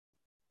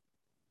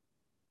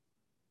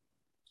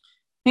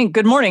Hey,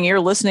 good morning. You're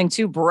listening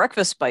to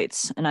Breakfast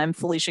Bites, and I'm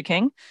Felicia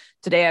King.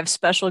 Today I have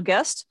special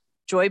guest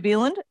Joy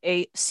Beeland,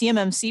 a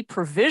CMMC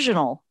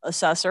provisional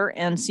assessor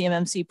and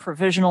CMMC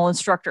provisional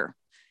instructor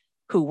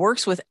who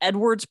works with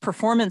Edwards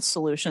Performance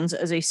Solutions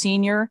as a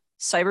senior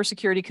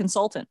cybersecurity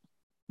consultant.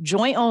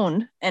 Joy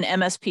owned an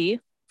MSP.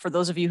 For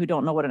those of you who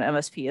don't know what an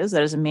MSP is,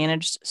 that is a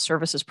managed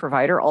services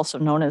provider, also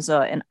known as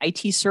an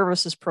IT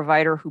services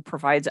provider who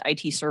provides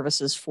IT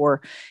services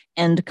for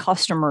end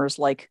customers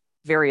like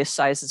various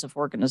sizes of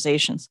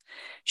organizations.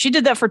 She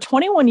did that for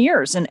 21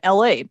 years in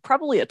LA,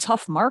 probably a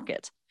tough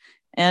market.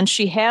 And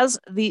she has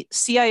the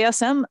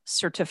CISM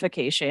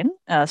certification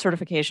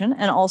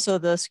and also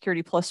the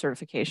Security Plus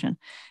certification.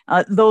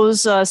 So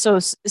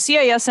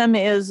CISM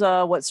is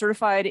what,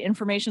 Certified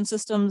Information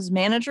Systems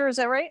Manager, is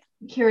that right?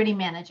 Security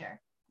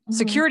manager.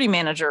 Security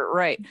manager,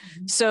 right.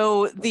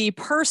 So the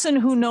person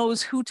who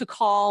knows who to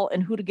call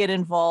and who to get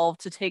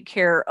involved to take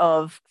care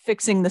of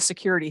fixing the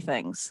security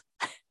things.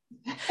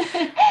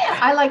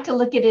 I like to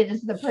look at it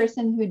as the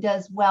person who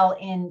does well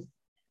in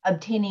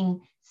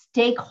obtaining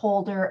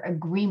stakeholder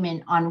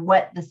agreement on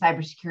what the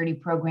cybersecurity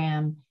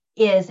program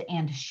is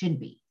and should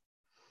be.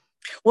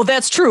 Well,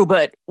 that's true,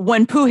 but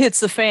when poo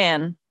hits the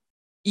fan,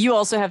 you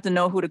also have to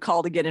know who to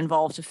call to get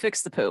involved to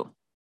fix the poo.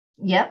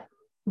 Yep.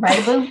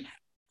 Right, boom.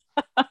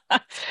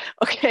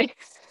 Okay.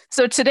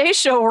 So today's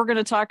show, we're going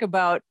to talk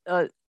about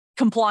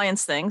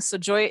compliance things. So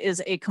Joy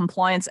is a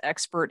compliance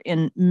expert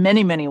in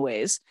many, many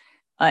ways,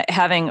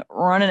 having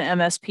run an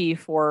MSP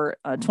for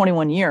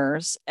 21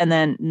 years, and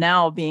then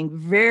now being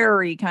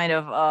very kind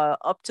of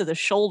up to the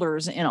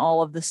shoulders in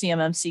all of the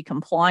CMMC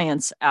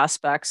compliance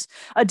aspects.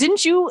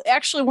 Weren't you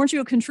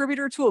a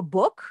contributor to a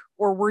book,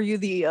 or were you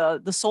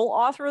the sole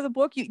author of the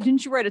book?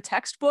 Didn't you write a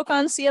textbook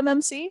on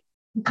CMMC?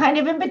 Kind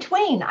of in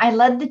between. I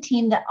led the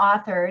team that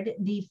authored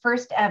the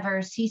first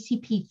ever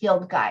CCP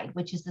field guide,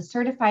 which is the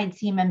certified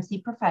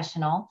CMMC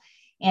professional,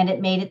 and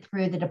it made it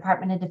through the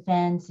Department of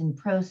Defense and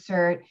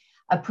ProCert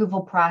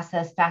approval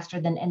process faster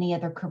than any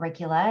other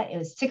curricula. It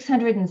was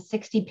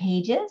 660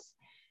 pages.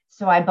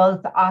 So I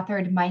both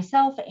authored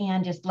myself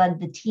and just led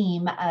the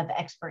team of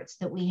experts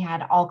that we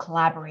had all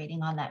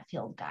collaborating on that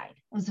field guide.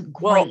 It was a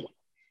great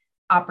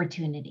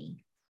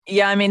opportunity.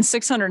 Yeah, I mean,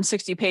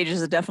 660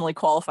 pages, it definitely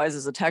qualifies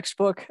as a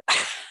textbook.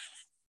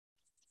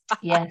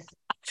 Yes.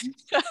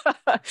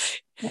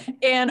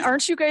 And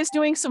aren't you guys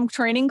doing some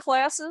training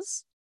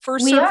classes for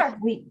We are.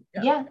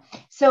 Yeah.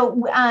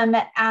 So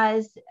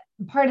as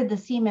part of the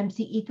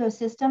CMMC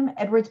ecosystem,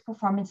 Edwards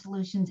Performance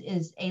Solutions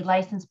is a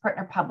licensed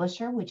partner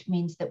publisher, which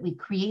means that we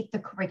create the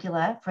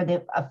curricula for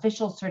the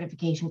official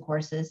certification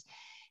courses.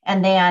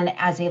 And then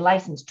as a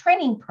licensed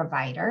training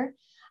provider,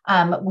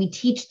 we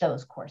teach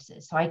those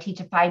courses. So I teach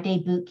a 5-day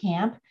boot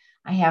camp.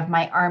 I have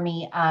my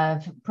army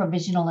of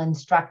provisional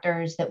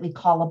instructors that we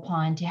call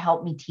upon to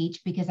help me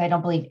teach, because I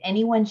don't believe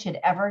anyone should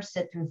ever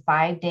sit through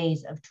 5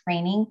 days of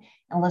training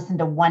and listen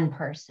to one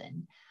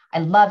person. I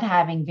love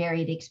having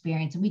varied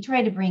experience. And we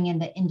try to bring in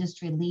the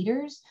industry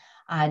leaders,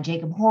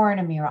 Jacob Horn,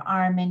 Amira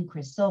Arman,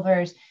 Chris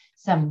Silvers,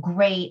 some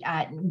great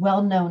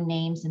well-known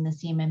names in the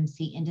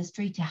CMMC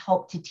industry to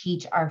help to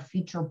teach our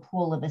future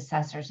pool of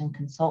assessors and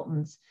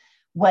consultants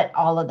what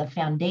all of the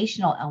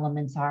foundational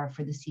elements are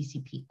for the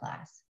CCP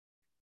class.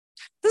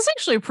 This is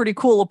actually a pretty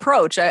cool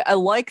approach. I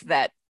like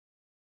that.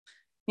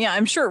 Yeah,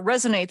 I'm sure it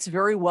resonates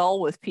very well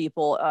with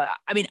people.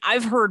 I mean,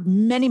 I've heard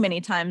many,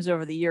 many times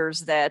over the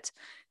years that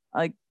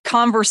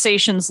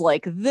conversations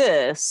like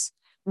this,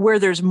 where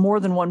there's more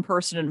than one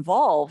person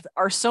involved,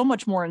 are so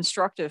much more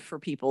instructive for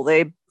people.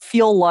 They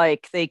feel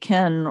like they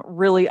can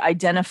really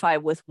identify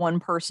with one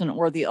person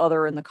or the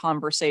other in the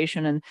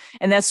conversation.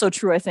 And that's so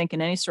true, I think,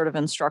 in any sort of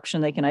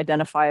instruction. They can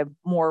identify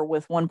more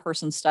with one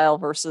person's style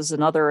versus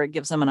another. It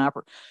gives them an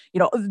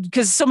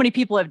because so many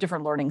people have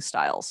different learning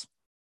styles.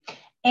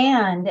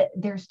 And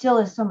there still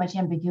is so much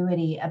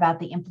ambiguity about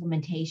the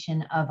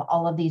implementation of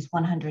all of these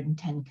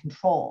 110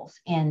 controls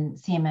in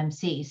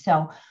CMMC.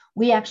 So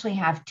we actually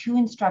have 2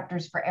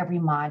 instructors for every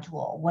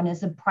module. One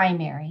is a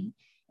primary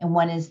and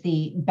one is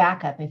the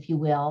backup, if you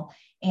will.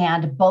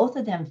 And both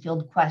of them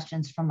field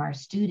questions from our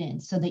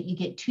students so that you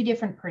get 2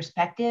 different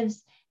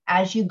perspectives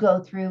as you go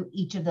through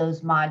each of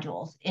those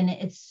modules. And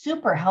it's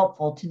super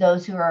helpful to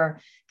those who are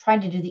trying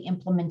to do the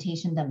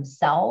implementation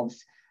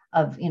themselves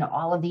of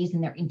all of these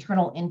in their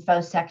internal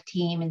infosec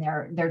team, and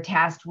they're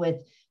tasked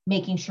with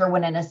making sure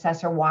when an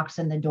assessor walks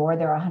in the door,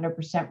 they're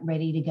 100%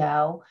 ready to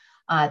go.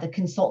 The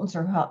consultants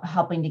are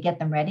helping to get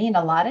them ready, and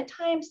a lot of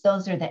times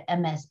those are the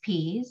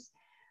MSPs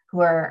who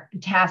are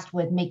tasked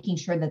with making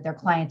sure that their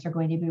clients are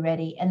going to be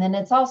ready. And then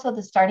it's also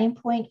the starting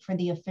point for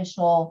the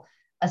official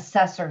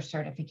assessor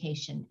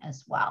certification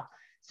as well.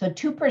 So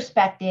 2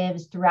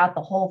 perspectives throughout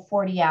the whole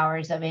 40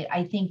 hours of it.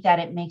 I think that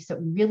it makes it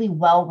really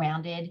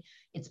well-rounded.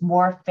 It's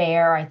more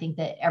fair. I think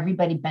that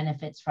everybody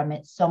benefits from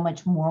it so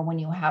much more when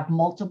you have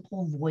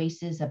multiple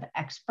voices of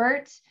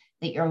experts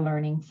that you're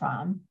learning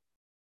from.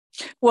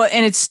 Well,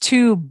 and it's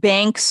 2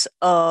 banks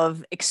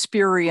of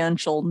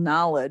experiential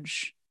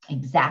knowledge.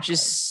 which Exactly.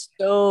 is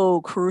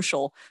so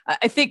crucial.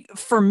 I think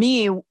for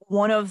me,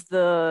 one of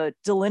the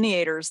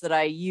delineators that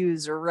I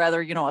use, or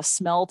rather, a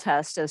smell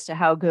test as to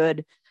how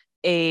good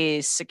a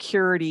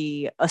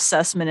security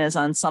assessment is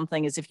on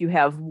something, is if you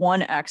have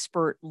one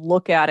expert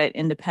look at it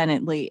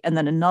independently and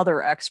then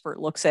another expert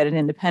looks at it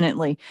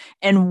independently.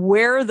 And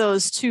where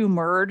those two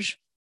merge,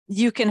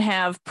 you can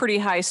have pretty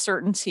high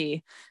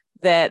certainty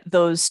that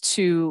those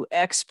two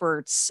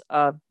experts,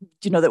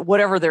 that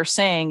whatever they're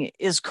saying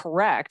is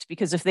correct.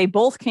 Because if they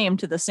both came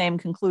to the same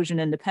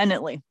conclusion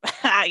independently,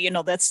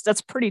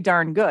 that's pretty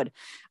darn good.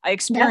 I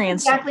That's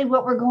experienced, exactly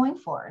what we're going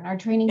for in our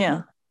training yeah,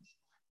 program.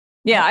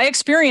 yeah, Yep. I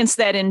experienced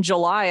that in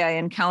July. I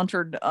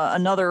encountered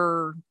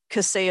another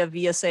Kaseya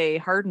VSA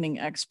hardening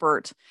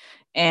expert,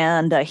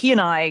 and he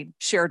and I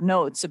shared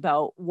notes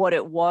about what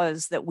it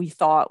was that we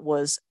thought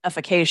was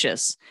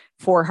efficacious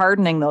for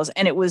hardening those.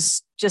 And it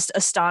was just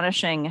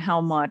astonishing how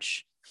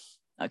much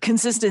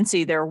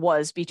consistency there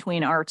was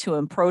between our two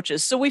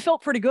approaches. So we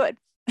felt pretty good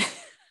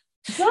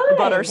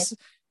about our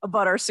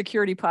Good.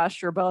 security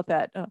posture about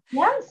that.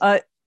 Yes. Uh,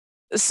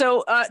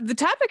 so the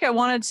topic I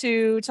wanted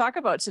to talk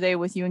about today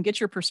with you and get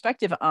your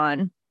perspective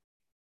on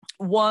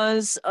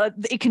was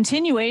a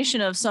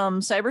continuation of some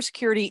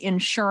cybersecurity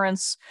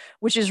insurance,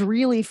 which is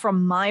really,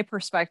 from my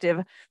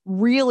perspective,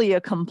 really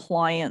a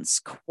compliance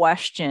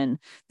question.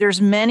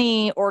 There's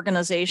many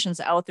organizations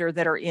out there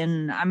that are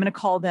in, I'm going to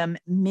call them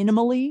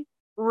minimally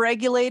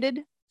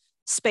regulated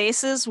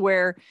spaces,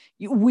 where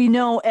we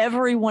know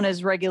everyone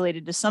is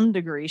regulated to some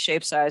degree,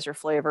 shape, size, or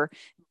flavor,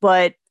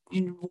 but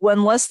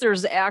unless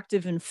there's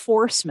active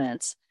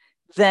enforcement,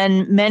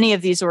 then many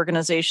of these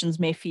organizations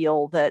may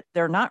feel that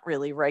they're not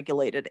really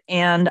regulated.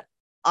 And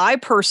I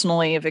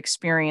personally have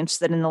experienced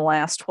that in the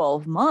last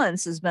 12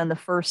 months has been the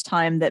first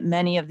time that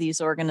many of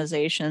these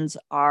organizations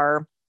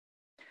are,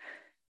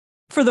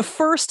 for the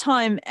first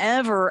time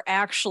ever,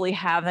 actually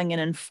having an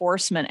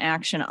enforcement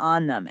action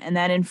on them. And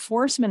that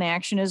enforcement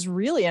action is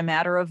really a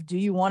matter of, do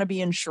you want to be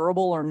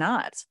insurable or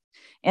not?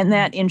 And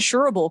that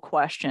insurable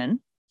question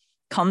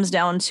comes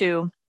down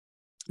to,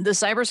 the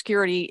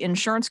cybersecurity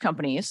insurance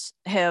companies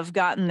have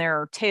gotten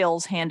their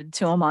tails handed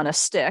to them on a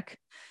stick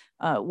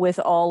with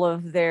all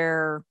of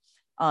their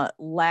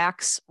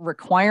lax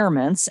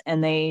requirements,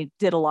 and they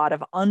did a lot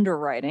of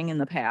underwriting in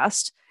the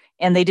past,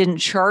 and they didn't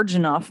charge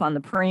enough on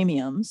the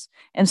premiums.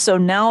 And so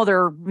now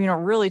they're,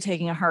 really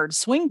taking a hard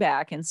swing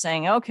back and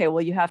saying, okay,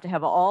 well, you have to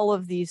have all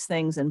of these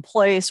things in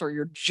place or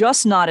you're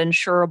just not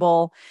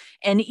insurable.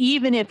 And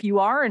even if you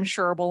are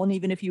insurable, and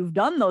even if you've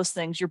done those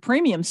things, your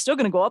premium's still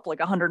going to go up like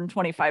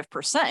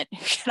 125%.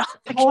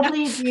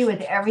 Totally agree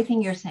with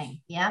everything you're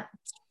saying. Yep.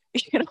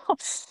 you know?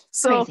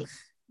 So Crazy.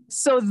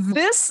 so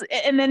this,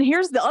 and then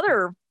here's the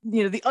other,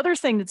 the other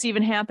thing that's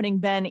even happening,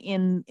 Ben,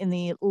 in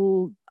the,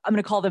 I'm going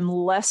to call them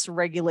less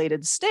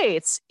regulated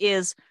states,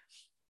 is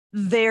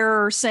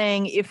they're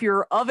saying if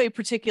you're of a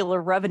particular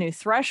revenue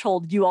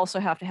threshold, you also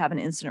have to have an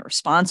incident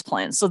response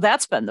plan. So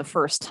that's been the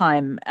first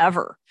time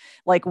ever.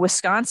 Like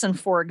Wisconsin,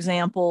 for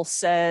example,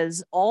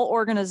 says all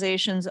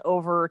organizations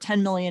over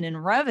 10 million in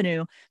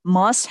revenue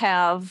must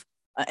have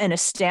an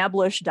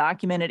established,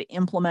 documented,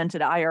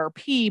 implemented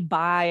IRP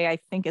by, I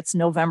think it's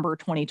November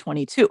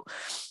 2022.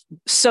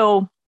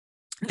 So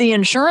the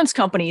insurance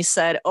companies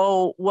said,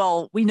 oh,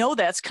 well, we know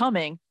that's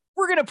coming.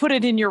 We're going to put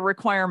it in your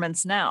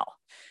requirements now.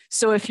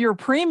 So if your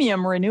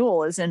premium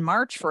renewal is in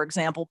March, for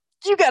example,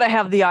 you got to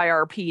have the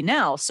IRP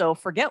now. So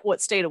forget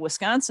what state of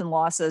Wisconsin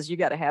law says, you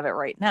got to have it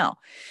right now.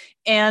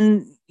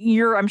 And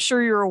I'm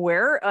sure you're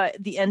aware,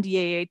 the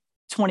NDAA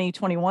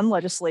 2021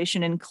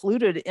 legislation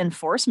included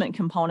enforcement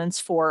components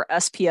for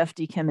SPF,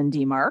 DKIM, and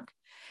DMARC.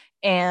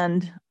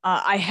 And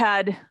I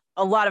had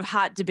a lot of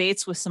hot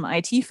debates with some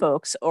IT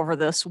folks over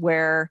this,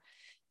 where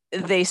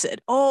they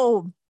said,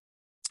 oh,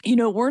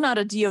 we're not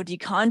a DoD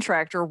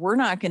contractor. We're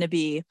not going to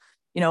be,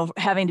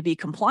 having to be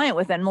compliant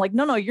with it. And I'm like,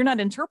 no, you're not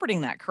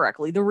interpreting that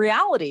correctly. The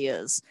reality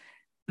is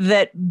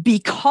that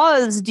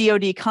because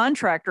DoD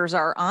contractors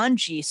are on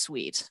G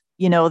Suite,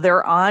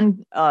 they're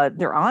on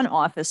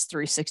Office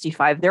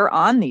 365, they're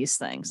on these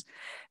things,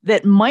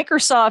 that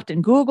Microsoft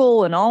and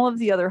Google and all of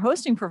the other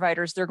hosting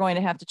providers, they're going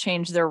to have to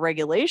change their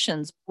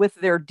regulations with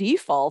their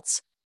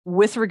defaults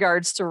with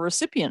regards to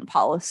recipient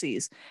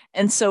policies.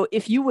 And so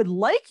if you would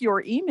like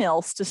your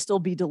emails to still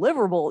be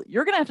deliverable,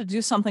 you're going to have to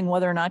do something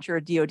whether or not you're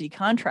a DoD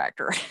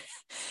contractor.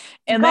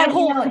 And that God,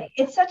 whole,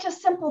 it's such a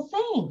simple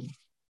thing.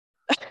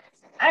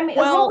 I mean,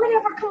 who well, would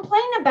ever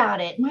complain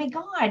about it? My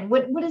God,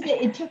 what is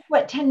it? It took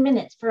 10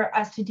 minutes for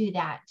us to do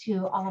that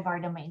to all of our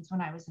domains when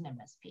I was an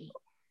MSP.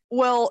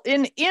 well,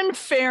 in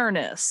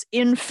fairness,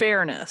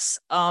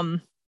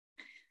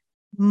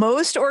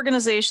 most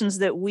organizations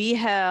that we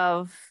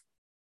have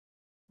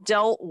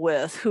dealt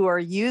with who are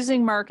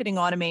using marketing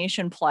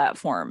automation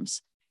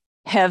platforms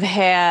have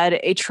had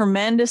a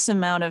tremendous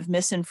amount of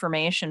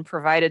misinformation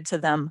provided to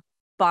them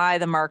by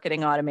the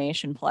marketing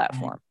automation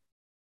platform.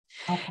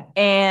 Okay.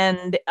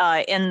 And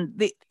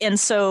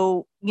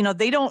so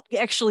they don't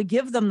actually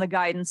give them the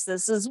guidance that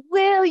says,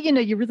 well,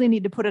 you really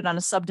need to put it on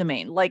a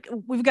subdomain. Like,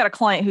 we've got a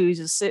client who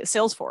uses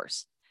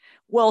Salesforce.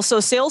 Well, so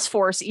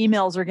Salesforce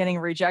emails are getting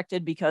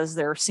rejected because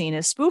they're seen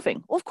as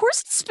spoofing. Well, of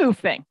course it's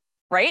spoofing,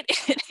 right?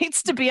 It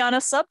needs to be on a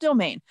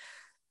subdomain.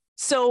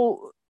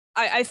 So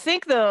I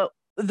think the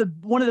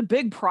one of the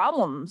big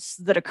problems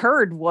that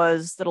occurred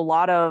was that a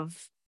lot of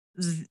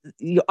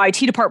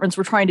IT departments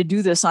were trying to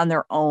do this on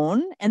their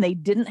own, and they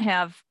didn't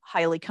have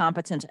highly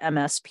competent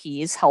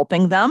MSPs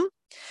helping them.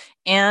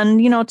 And,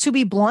 to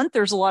be blunt,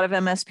 there's a lot of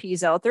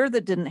MSPs out there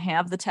that didn't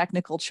have the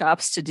technical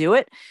chops to do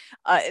it.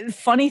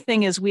 Funny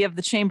thing is, we have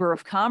the Chamber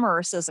of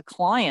Commerce as a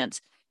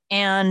client.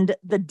 And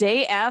the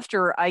day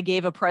after I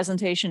gave a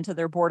presentation to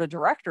their board of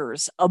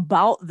directors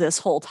about this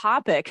whole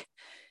topic,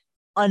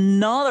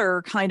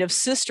 another kind of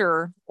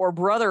sister or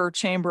brother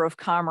Chamber of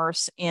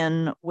Commerce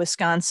in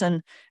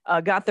Wisconsin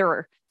got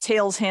their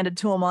tails handed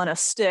to them on a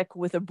stick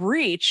with a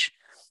breach.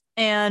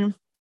 And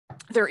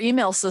their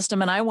email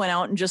system, and I went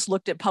out and just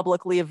looked at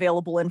publicly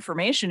available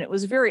information. It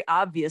was very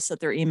obvious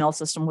that their email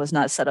system was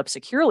not set up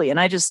securely. And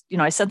I just,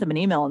 I sent them an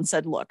email and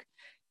said, look,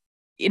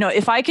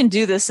 if I can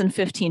do this in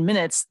 15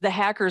 minutes, the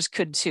hackers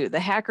could too.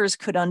 The hackers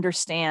could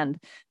understand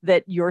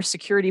that your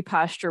security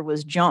posture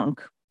was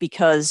junk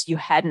because you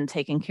hadn't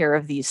taken care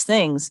of these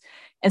things.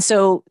 And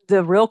so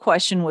the real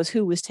question was,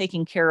 who was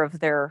taking care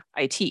of their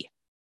IT?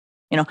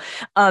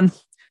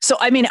 So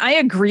I mean, I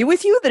agree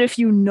with you that if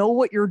you know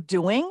what you're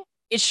doing,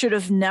 it should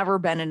have never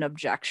been an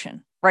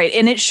objection, right?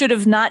 And it should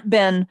have not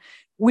been,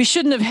 we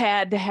shouldn't have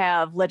had to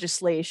have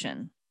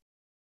legislation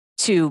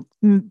to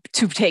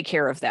take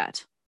care of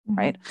that,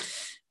 right?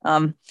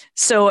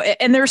 So,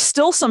 and there's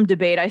still some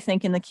debate, I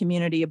think, in the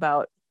community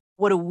about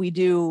what do we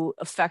do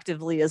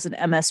effectively as an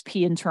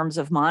MSP in terms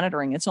of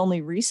monitoring. It's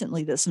only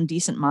recently that some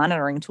decent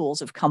monitoring tools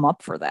have come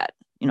up for that.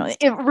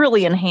 It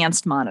really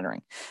enhanced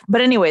monitoring.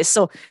 But anyways,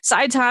 so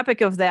side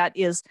topic of that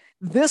is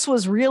this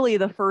was really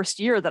the first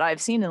year that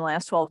I've seen in the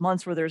last 12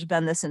 months where there's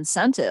been this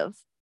incentive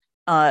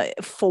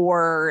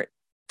for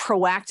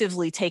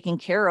proactively taking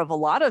care of a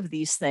lot of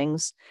these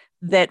things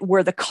that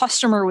where the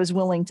customer was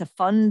willing to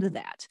fund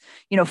that.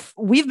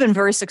 We've been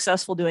very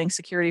successful doing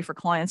security for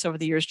clients over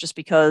the years just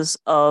because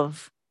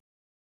of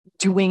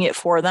doing it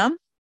for them,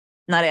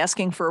 not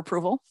asking for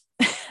approval.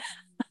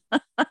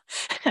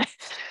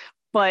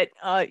 But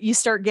you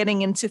start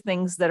getting into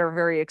things that are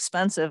very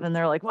expensive and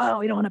they're like, well,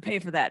 we don't want to pay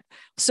for that.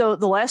 So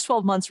the last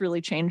 12 months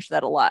really changed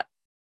that a lot.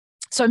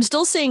 So I'm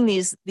still seeing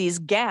these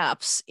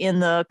gaps in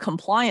the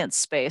compliance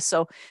space.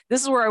 So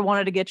this is where I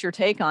wanted to get your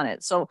take on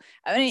it. So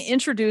I'm going to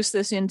introduce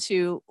this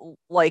into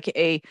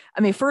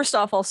first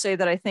off, I'll say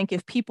that I think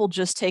if people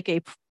just take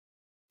a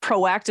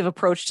proactive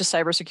approach to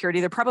cybersecurity,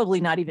 they're probably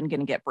not even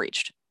going to get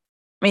breached.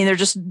 I mean, they're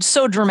just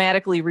so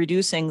dramatically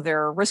reducing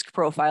their risk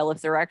profile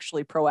if they're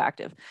actually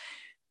proactive.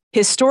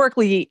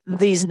 Historically,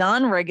 these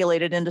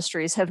non-regulated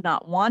industries have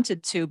not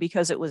wanted to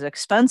because it was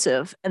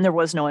expensive and there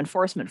was no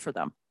enforcement for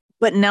them.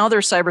 But now their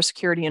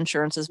cybersecurity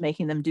insurance is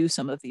making them do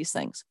some of these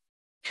things.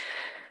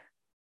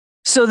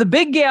 So the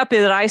big gap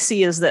that I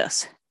see is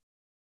this.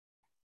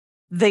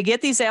 They get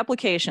these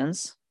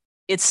applications.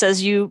 It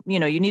says you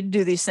need to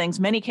do these things.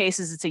 Many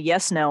cases, it's a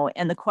yes, no,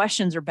 and the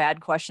questions are bad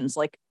questions.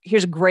 Like,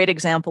 here's a great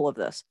example of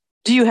this.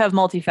 Do you have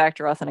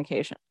multi-factor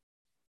authentication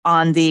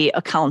on the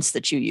accounts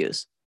that you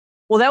use?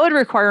 Well, that would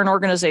require an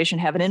organization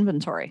to have an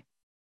inventory,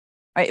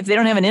 right? If they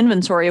don't have an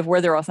inventory of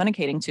where they're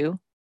authenticating to,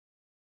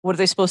 what are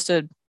they supposed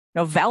to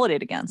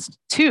validate against?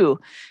 2,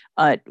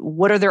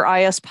 what are their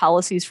IS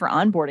policies for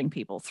onboarding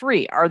people?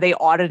 3, are they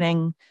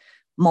auditing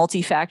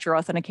multi-factor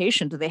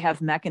authentication? Do they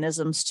have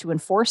mechanisms to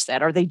enforce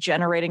that? Are they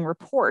generating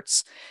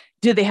reports?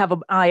 Do they have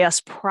an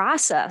IS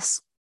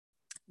process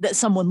that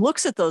someone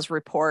looks at those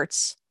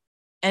reports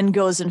and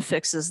goes and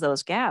fixes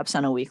those gaps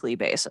on a weekly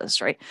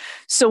basis, right?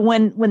 So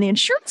when the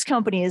insurance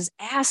company is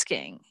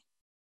asking,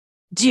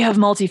 do you have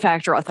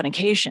multi-factor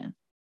authentication?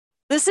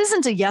 This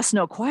isn't a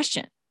yes-no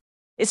question.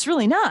 It's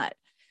really not.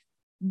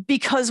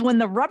 Because when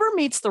the rubber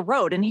meets the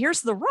road, and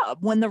here's the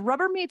rub, when the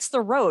rubber meets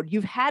the road,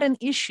 you've had an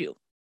issue.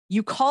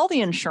 You call the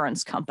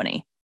insurance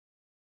company.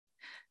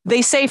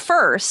 They say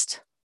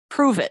first,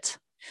 prove it.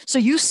 So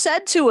you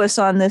said to us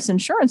on this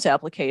insurance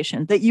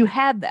application that you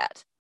had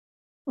that.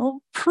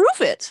 Well, prove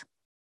it.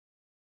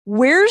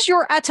 Where's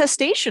your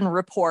attestation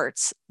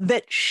reports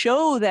that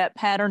show that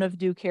pattern of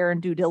due care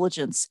and due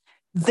diligence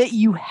that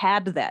you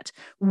had that?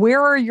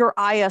 Where are your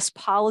IS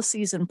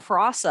policies and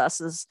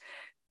processes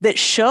that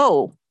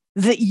show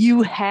that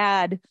you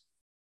had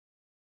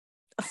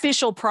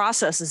official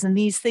processes and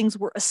these things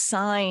were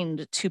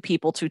assigned to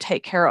people to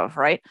take care of,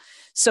 right?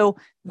 So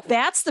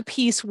that's the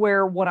piece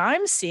where what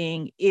I'm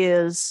seeing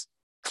is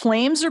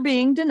claims are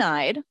being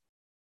denied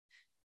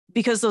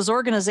because those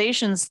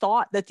organizations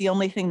thought that the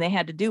only thing they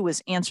had to do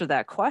was answer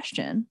that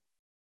question,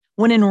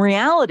 when in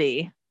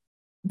reality,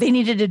 they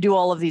needed to do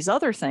all of these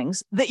other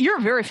things that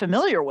you're very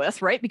familiar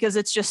with, right? Because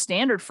it's just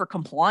standard for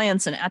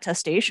compliance and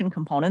attestation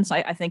components.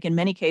 I think in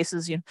many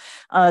cases,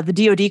 the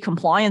DoD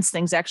compliance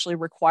things actually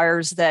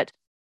requires that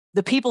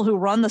the people who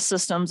run the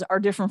systems are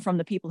different from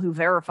the people who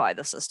verify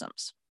the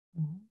systems.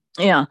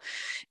 Yeah.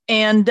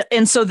 And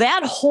so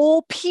that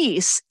whole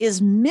piece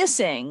is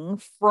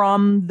missing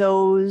from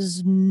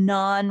those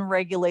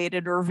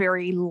non-regulated or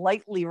very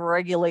lightly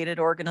regulated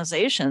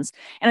organizations.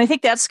 And I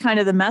think that's kind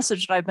of the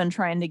message that I've been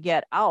trying to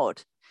get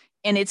out.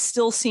 And it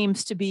still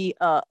seems to be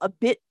a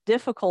bit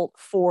difficult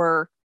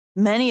for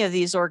many of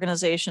these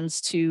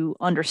organizations to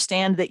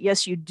understand that,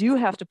 yes, you do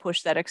have to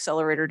push that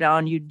accelerator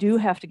down. You do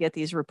have to get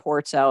these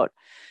reports out.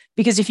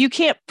 Because if you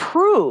can't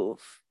prove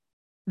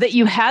that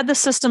you had the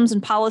systems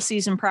and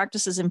policies and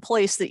practices in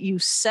place that you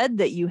said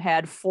that you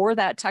had for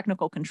that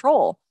technical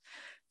control,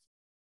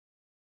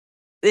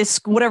 it's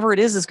whatever it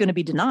is going to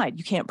be denied.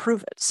 You can't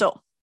prove it.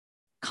 So,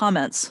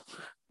 comments.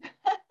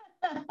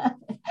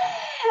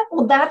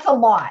 Well, that's a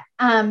lot.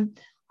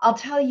 I'll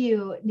tell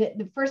you,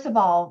 first of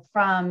all,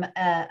 from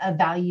a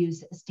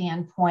values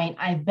standpoint,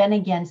 I've been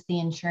against the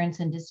insurance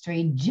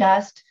industry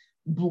just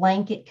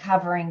blanket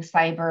covering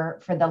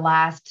cyber for the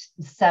last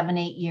 7,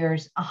 8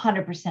 years,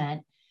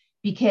 100%.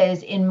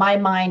 Because in my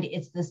mind,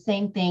 it's the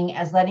same thing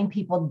as letting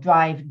people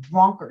drive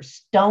drunk or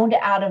stoned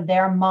out of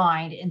their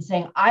mind and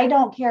saying, I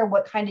don't care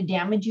what kind of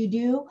damage you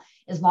do.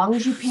 As long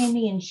as you pay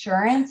me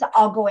insurance,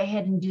 I'll go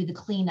ahead and do the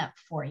cleanup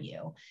for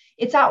you.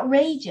 It's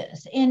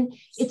outrageous. And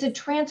it's a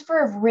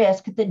transfer of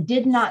risk that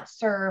did not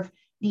serve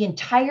the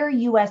entire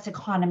US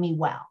economy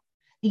well.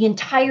 The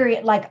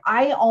entire, like,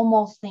 I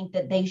almost think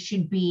that they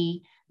should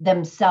be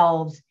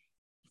themselves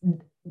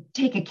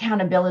take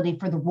accountability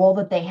for the role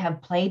that they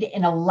have played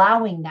in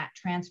allowing that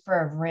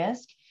transfer of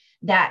risk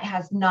that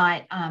has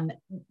not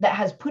that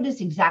has put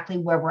us exactly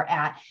where we're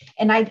at.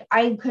 And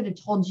I could have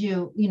told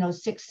you,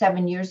 6,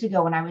 7 years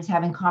ago when I was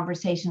having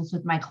conversations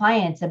with my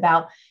clients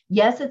about,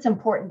 yes, it's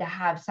important to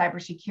have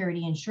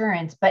cybersecurity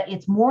insurance, but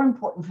it's more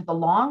important for the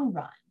long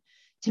run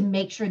to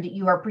make sure that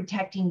you are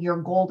protecting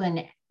your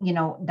golden,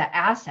 the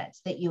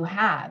assets that you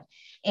have,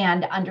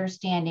 and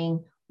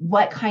understanding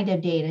what kind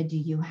of data do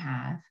you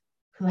have,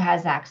 who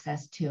has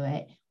access to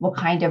it, what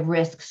kind of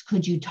risks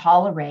could you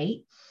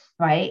tolerate,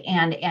 right?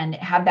 And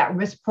have that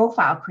risk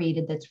profile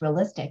created that's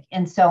realistic.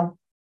 And so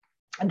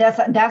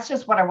that's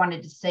just what I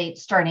wanted to say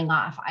starting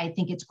off. I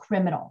think it's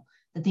criminal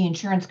that the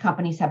insurance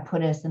companies have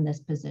put us in this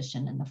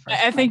position in the first place.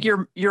 I think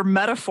your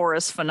metaphor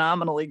is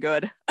phenomenally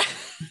good.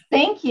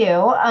 Thank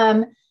you.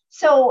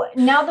 So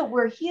now that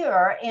we're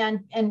here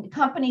and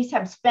companies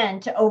have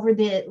spent over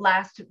the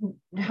last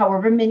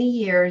however many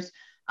years,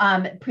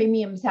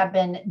 premiums have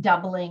been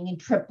doubling and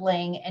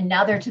tripling, and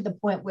now they're to the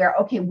point where,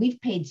 okay,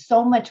 we've paid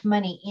so much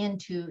money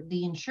into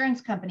the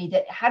insurance company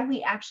that had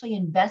we actually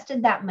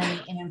invested that money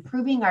in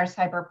improving our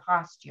cyber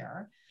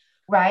posture,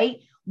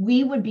 right,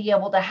 we would be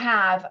able to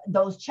have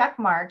those check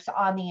marks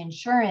on the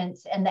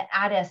insurance and the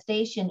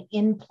attestation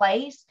in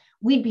place.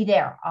 We'd be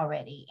there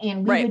already,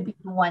 and we would be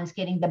the ones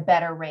getting the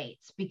better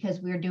rates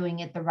because we're doing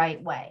it the right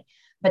way.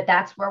 But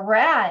that's where we're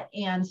at.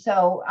 And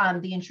so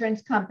the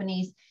insurance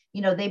companies,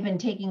 they've been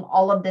taking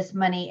all of this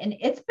money, and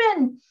it's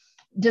been,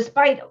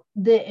 despite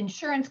the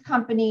insurance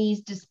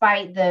companies,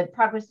 despite the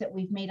progress that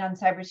we've made on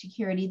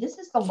cybersecurity, this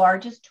is the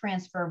largest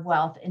transfer of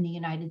wealth in the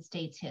United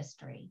States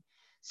history.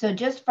 So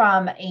just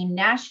from a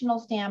national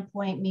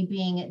standpoint, me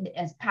being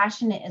as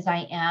passionate as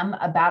I am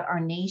about our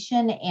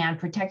nation and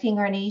protecting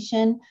our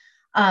nation,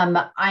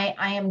 I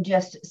am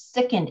just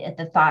sickened at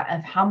the thought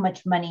of how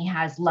much money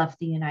has left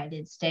the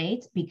United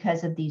States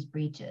because of these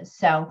breaches.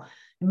 So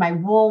my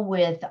role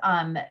with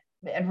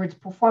Edwards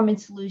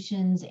Performance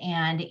Solutions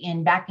and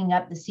in backing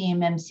up the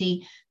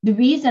CMMC, the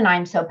reason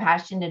I'm so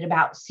passionate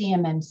about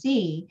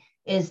CMMC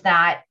is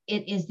that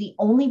it is the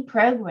only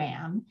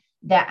program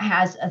that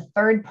has a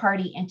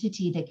third-party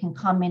entity that can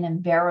come in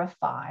and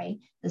verify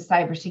the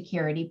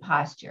cybersecurity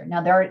posture.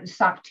 Now, there are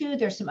SOC 2,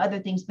 there's some other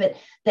things, but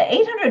the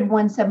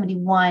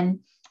 800-171,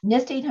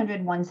 NIST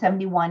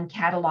 800-171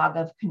 catalog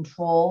of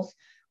controls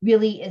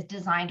really is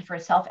designed for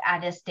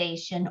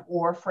self-attestation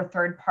or for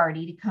third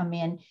party to come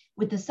in.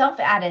 With the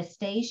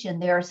self-attestation,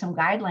 there are some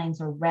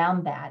guidelines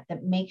around that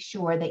make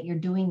sure that you're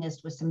doing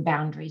this with some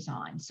boundaries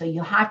on. So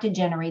you have to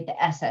generate the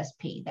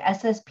SSP. The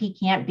SSP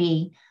can't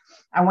be,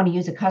 I want to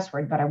use a cuss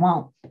word, but I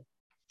won't.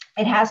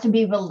 It has to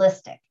be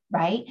realistic,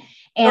 right?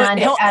 And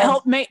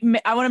help make,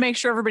 I want to make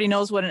sure everybody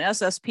knows what an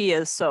SSP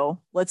is. So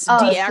let's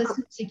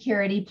System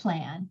Security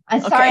Plan. I'm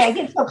sorry, I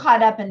get so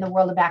caught up in the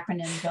world of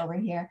acronyms over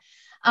here.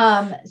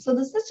 So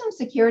the System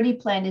Security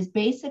Plan is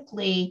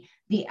basically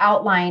the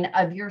outline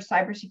of your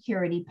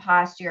cybersecurity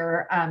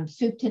posture,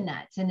 soup to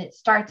nuts. And it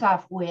starts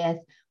off with,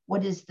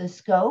 what is the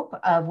scope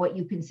of what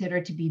you consider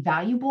to be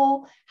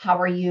valuable? How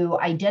are you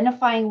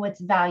identifying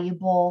what's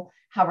valuable?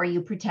 How are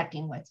you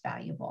protecting what's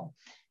valuable?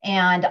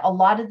 And a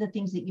lot of the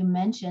things that you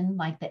mentioned,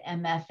 like the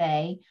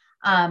MFA,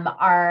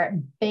 are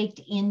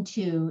baked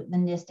into the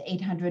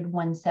NIST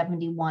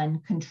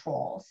 800-171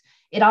 controls.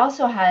 It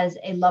also has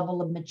a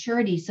level of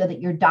maturity so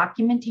that your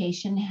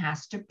documentation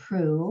has to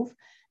prove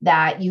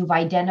that you've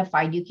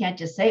identified. You can't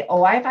just say,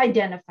 oh, I've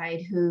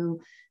identified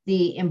who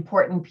the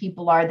important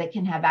people are that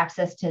can have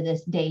access to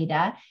this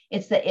data.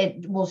 It's that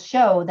it will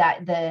show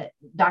that the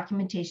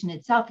documentation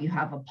itself, you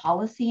have a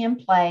policy in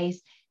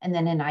place, and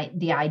then in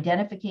the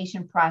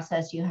identification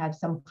process, you have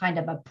some kind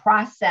of a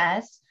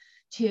process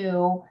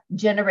to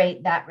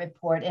generate that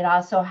report. It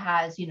also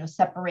has,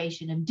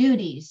 separation of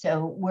duties.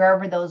 So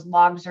wherever those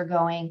logs are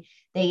going,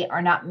 they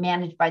are not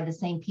managed by the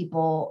same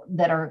people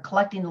that are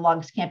collecting the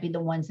logs, can't be the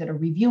ones that are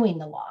reviewing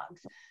the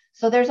logs.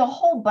 So there's a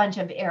whole bunch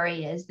of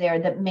areas there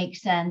that make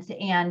sense.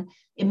 And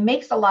it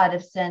makes a lot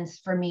of sense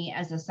for me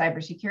as a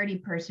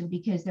cybersecurity person,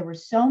 because there were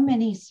so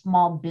many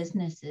small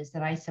businesses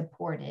that I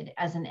supported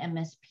as an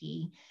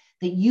MSP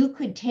that you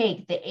could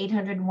take the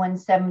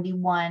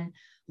 800-171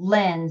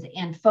 lens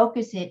and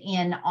focus it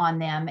in on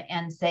them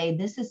and say,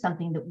 this is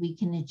something that we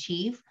can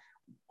achieve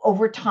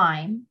over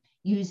time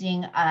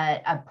using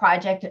a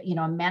project,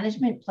 a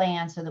management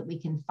plan, so that we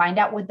can find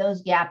out what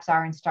those gaps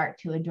are and start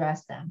to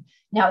address them.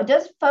 Now, it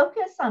does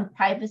focus on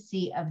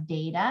privacy of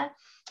data.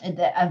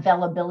 The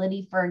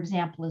availability, for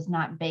example, is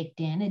not baked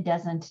in. It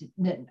doesn't,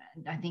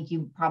 I think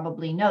you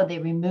probably know, they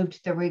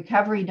removed the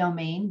recovery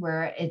domain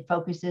where it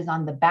focuses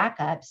on the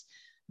backups.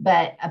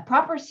 But a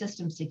proper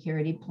system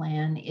security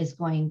plan is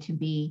going to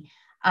be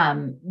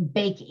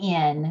bake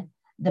in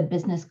the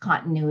business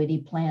continuity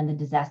plan, the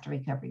disaster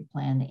recovery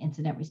plan, the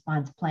incident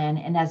response plan.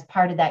 And as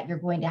part of that, you're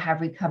going to have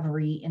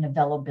recovery and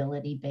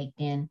availability baked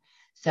in.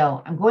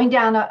 So I'm going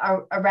down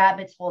a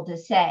rabbit's hole to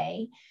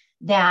say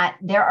that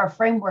there are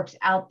frameworks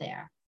out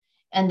there,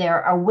 and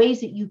there are ways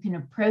that you can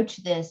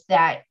approach this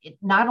that it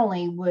not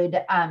only would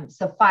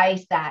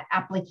suffice that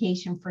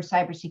application for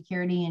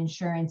cybersecurity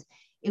insurance,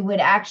 it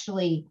would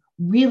actually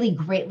really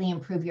greatly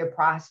improve your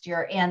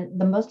posture. And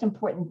the most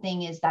important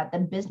thing is that the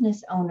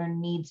business owner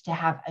needs to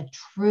have a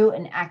true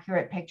and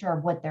accurate picture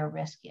of what their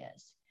risk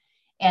is.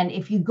 And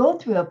if you go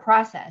through a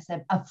process,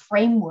 a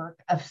framework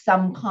of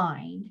some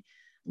kind,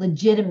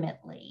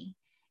 legitimately,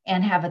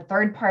 and have a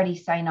third party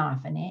sign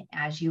off in it,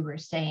 as you were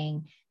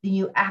saying, then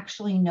you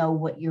actually know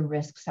what your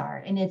risks are.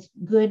 And it's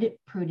good,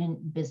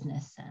 prudent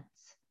business sense.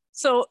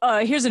 So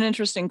here's an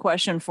interesting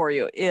question for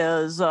you.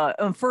 Is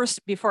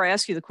first, before I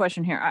ask you the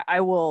question here,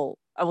 I will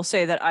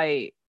say that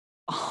I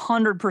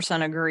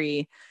 100%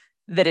 agree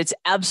that it's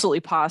absolutely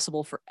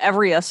possible for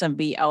every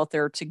SMB out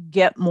there to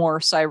get more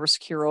cyber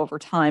secure over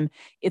time.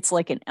 It's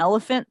like an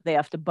elephant. They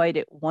have to bite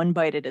it one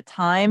bite at a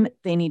time.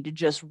 They need to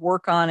just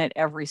work on it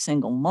every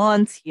single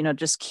month,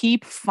 just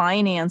keep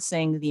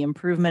financing the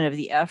improvement of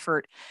the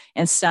effort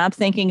and stop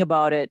thinking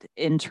about it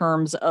in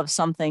terms of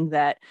something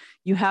that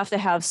you have to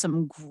have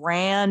some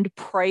grand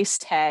price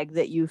tag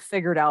that you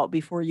figured out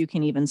before you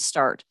can even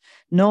start.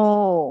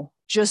 No,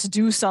 just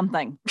do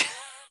something.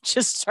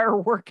 Just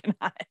start working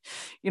on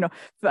it.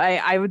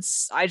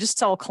 I just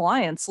tell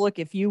clients, look,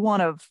 if you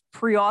want to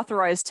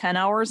pre-authorize 10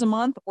 hours a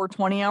month or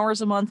 20 hours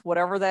a month,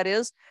 whatever that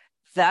is,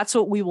 that's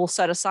what we will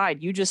set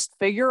aside. You just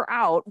figure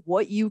out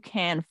what you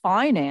can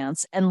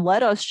finance and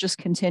let us just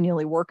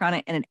continually work on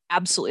it. And it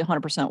absolutely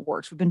 100%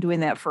 works. We've been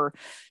doing that for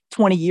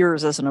 20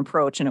 years as an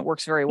approach, and it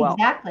works very well.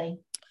 Exactly.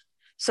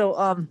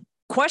 So,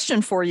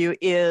 question for you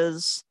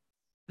is,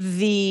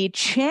 the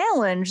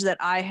challenge that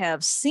I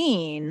have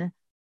seen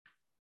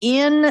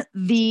in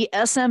the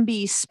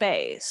SMB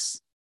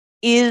space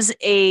is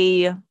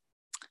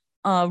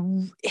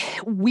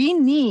we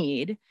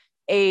need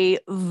a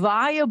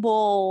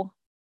viable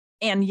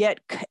and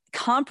yet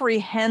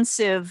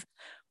comprehensive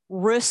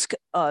risk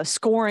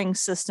scoring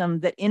system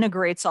that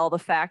integrates all the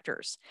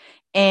factors.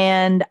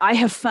 And I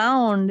have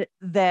found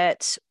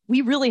that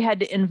we really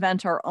had to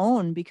invent our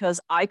own, because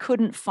I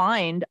couldn't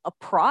find a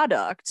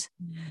product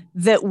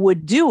that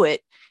would do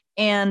it.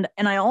 And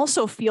I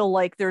also feel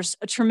like there's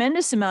a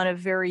tremendous amount of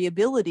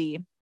variability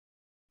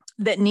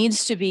that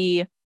needs to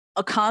be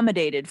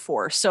accommodated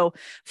for. So,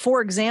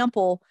 for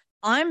example,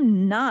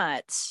 I'm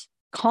not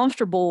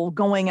comfortable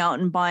going out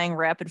and buying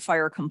Rapid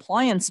Fire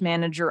Compliance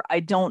Manager.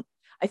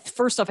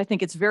 First off, I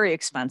think it's very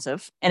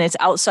expensive, and it's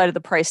outside of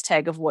the price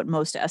tag of what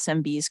most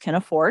SMBs can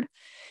afford.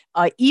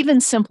 Even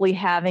simply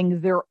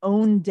having their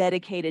own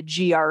dedicated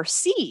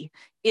GRC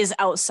is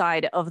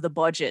outside of the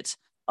budget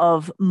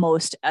of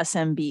most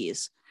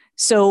SMBs.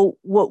 So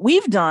what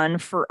we've done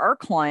for our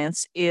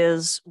clients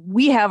is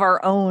we have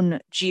our own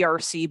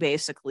GRC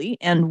basically,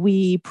 and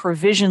we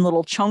provision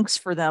little chunks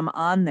for them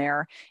on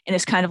there. And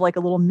it's kind of like a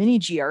little mini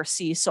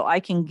GRC. So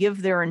I can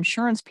give their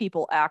insurance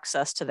people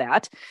access to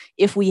that.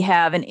 If we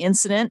have an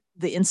incident,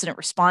 the incident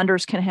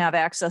responders can have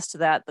access to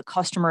that. The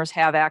customers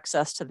have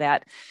access to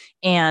that.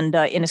 And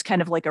it's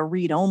kind of like a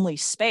read-only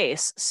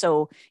space.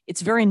 So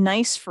it's very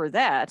nice for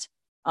that.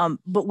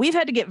 But we've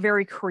had to get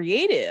very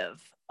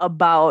creative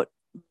about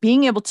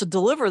being able to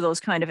deliver those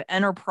kind of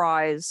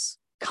enterprise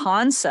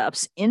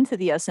concepts into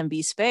the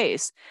SMB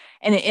space.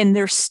 And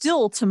there's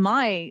still, to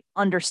my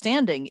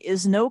understanding,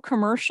 is no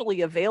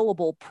commercially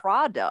available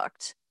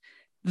product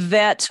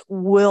that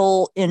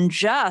will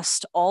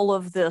ingest all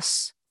of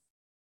this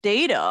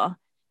data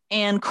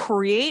and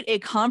create a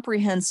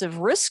comprehensive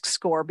risk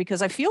score,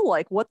 because I feel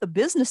like what the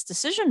business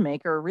decision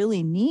maker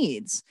really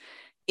needs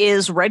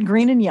is red,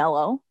 green, and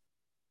yellow,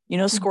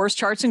 scores,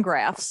 charts, and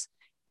graphs.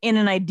 In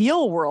an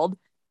ideal world,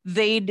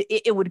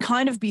 it would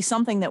kind of be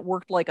something that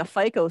worked like a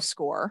FICO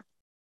score,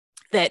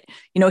 that,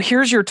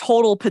 here's your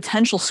total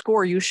potential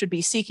score you should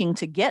be seeking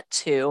to get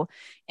to.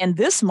 And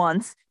this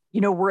month,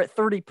 we're at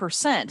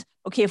 30%.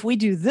 Okay, if we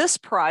do this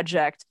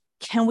project,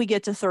 can we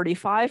get to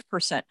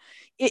 35%?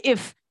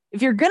 If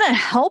you're going to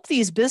help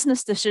these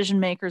business decision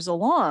makers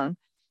along,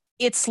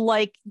 it's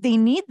like they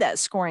need that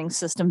scoring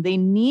system. They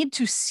need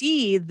to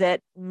see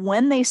that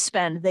when they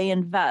spend, they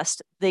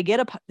invest, they get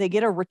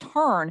a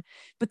return.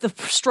 But the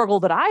struggle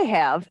that I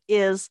have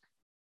is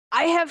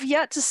I have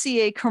yet to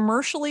see a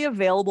commercially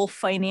available,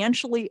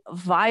 financially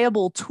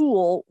viable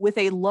tool with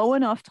a low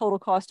enough total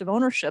cost of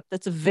ownership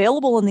that's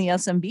available in the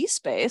SMB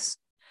space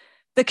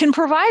that can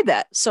provide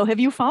that. So have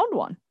you found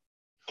one?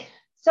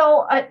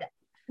 So,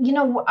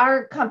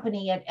 our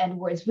company at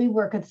Edwards, we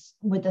work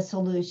with a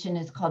solution.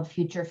 It's called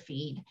Future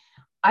Feed.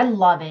 I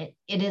love it.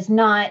 It is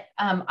not,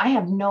 I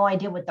have no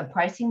idea what the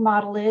pricing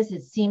model is.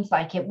 It seems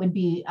like it would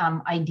be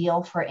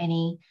ideal for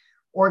any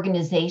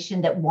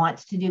organization that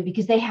wants to do,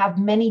 because they have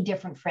many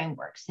different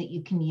frameworks that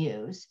you can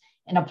use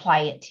and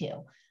apply it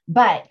to.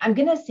 But I'm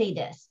going to say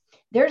this.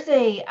 There's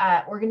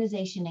a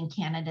organization in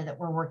Canada that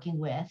we're working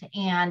with,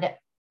 and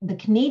the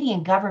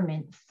Canadian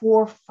government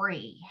for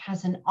free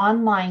has an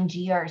online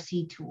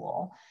GRC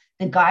tool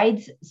that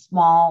guides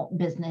small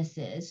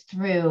businesses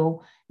through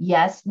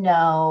yes,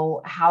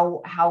 no,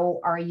 how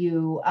are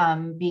you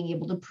being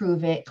able to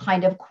prove it,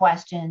 kind of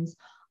questions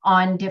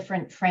on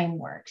different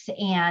frameworks.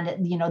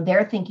 And,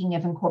 they're thinking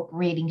of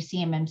incorporating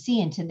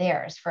CMMC into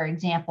theirs, for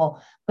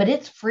example, but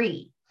it's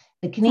free.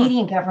 The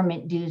Canadian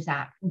government does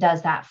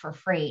that for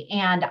free.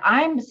 And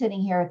I'm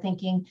sitting here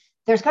thinking,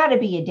 there's got to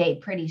be a day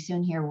pretty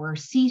soon here where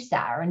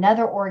CSA or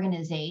another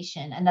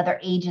organization, another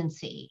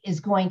agency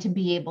is going to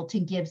be able to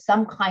give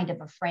some kind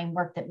of a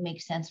framework that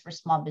makes sense for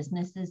small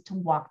businesses to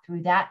walk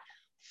through that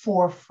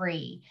for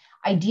free.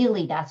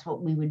 Ideally, that's where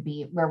we would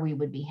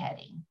be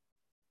heading.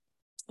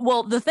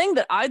 Well, the thing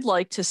that I'd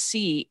like to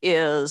see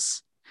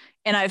is,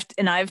 and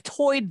I've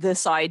toyed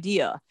this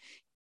idea,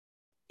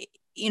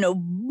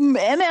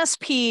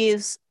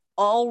 MSPs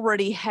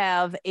already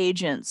have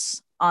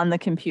agents on the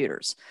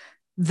computers.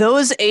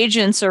 Those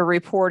agents are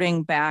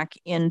reporting back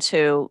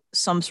into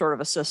some sort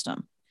of a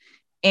system.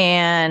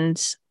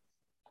 And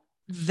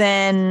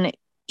then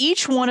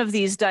each one of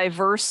these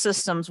diverse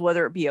systems,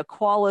 whether it be a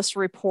Qualys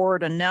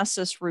report, a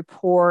Nessus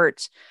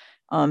report,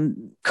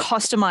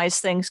 customized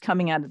things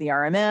coming out of the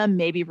RMM,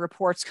 maybe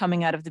reports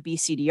coming out of the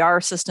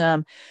BCDR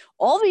system,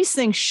 all these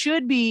things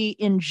should be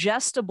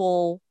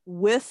ingestible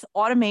with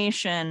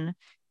automation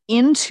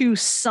into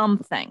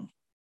something.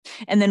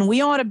 And then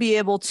we ought to be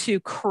able to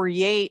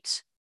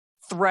create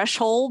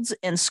thresholds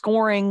and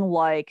scoring,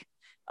 like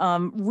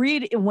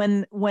read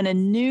when a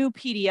new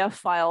PDF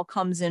file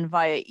comes in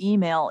via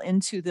email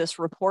into this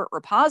report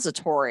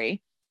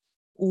repository,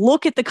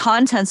 look at the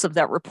contents of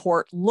that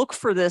report, look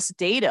for this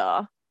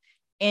data,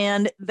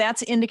 and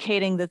that's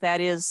indicating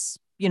that is,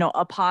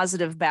 a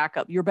positive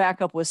backup. Your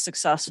backup was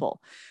successful.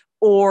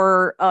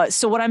 Or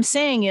so what I'm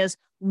saying is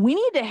we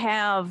need to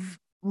have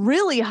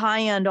really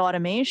high-end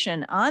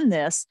automation on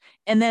this,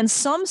 and then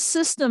some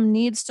system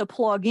needs to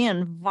plug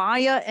in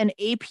via an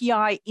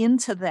API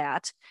into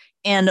that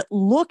and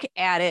look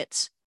at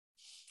it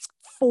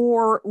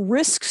for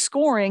risk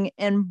scoring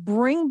and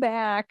bring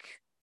back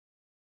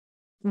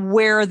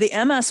where the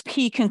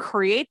MSP can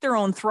create their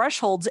own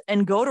thresholds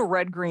and go to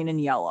red, green, and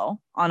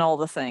yellow on all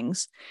the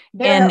things,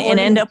 and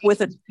end up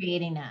with it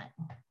creating that.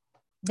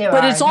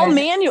 It's all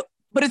manual.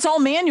 But it's all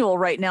manual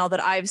right now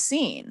that I've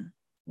seen.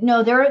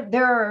 No, there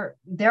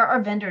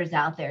are vendors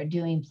out there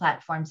doing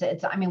platforms.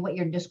 What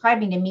you're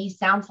describing to me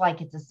sounds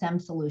like it's a SEM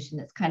solution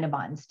that's kind of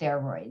on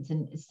steroids.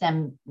 And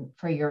SEM,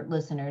 for your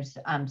listeners,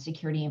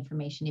 Security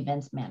Information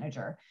Events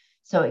Manager.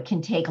 So it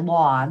can take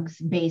logs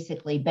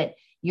basically, but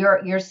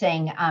you're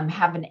saying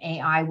have an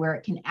AI where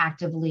it can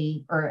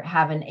actively, or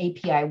have an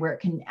API where it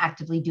can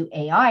actively do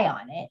AI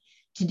on it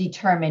to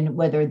determine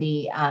whether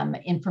the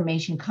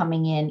information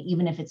coming in,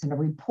 even if it's in a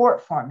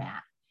report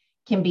format,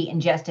 can be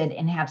ingested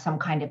and have some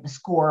kind of a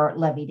score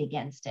levied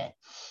against it.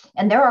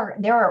 And there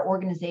are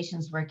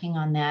organizations working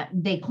on that.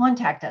 They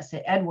contact us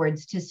at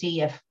Edwards to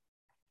see if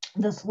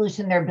the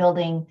solution they're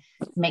building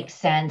makes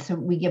sense. So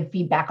we give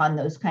feedback on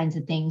those kinds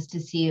of things to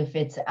see if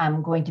it's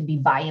going to be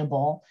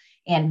viable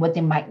and what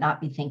they might not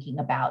be thinking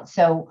about.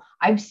 So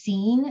I've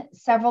seen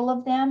several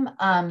of them.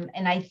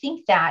 And I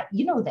think that,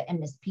 the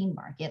MSP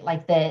market,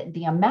 like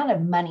the amount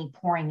of money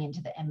pouring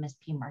into the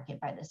MSP market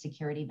by the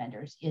security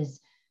vendors is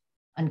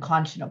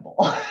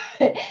unconscionable.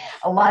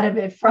 A lot of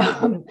it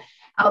from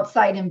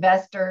outside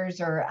investors,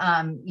 or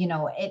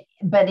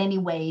but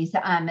anyways,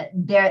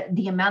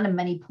 the amount of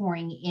money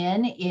pouring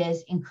in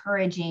is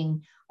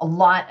encouraging a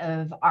lot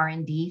of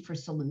R&D for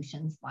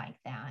solutions like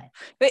that.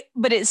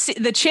 But it's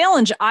the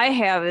challenge I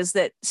have is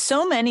that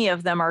so many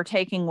of them are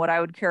taking what I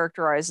would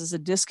characterize as a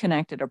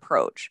disconnected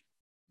approach.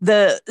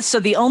 So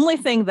the only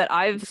thing that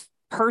I've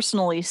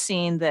personally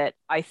seen that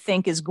I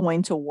think is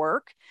going to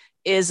work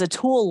is a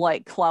tool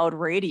like Cloud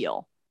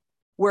Radio,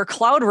 where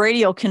Cloud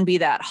Radio can be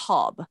that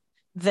hub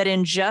that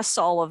ingests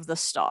all of the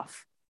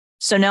stuff.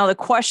 So now the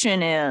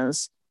question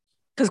is,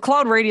 because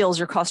Cloud Radio is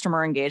your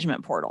customer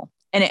engagement portal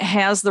and it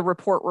has the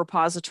report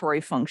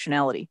repository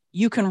functionality.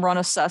 You can run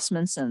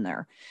assessments in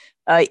there.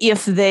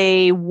 If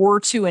they were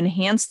to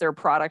enhance their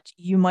product,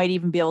 you might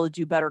even be able to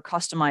do better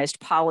customized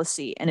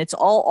policy, and it's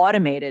all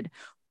automated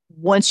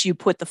once you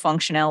put the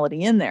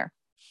functionality in there.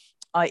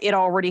 It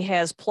already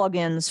has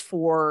plugins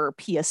for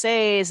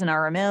PSAs and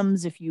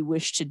RMMs if you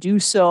wish to do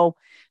so.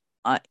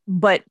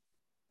 But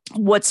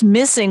what's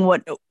missing,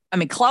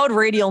 Cloud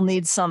Radio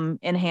needs some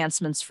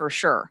enhancements for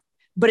sure,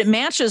 but it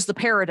matches the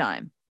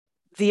paradigm.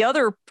 The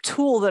other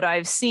tool that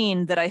I've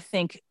seen that I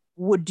think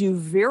would do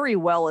very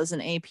well as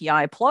an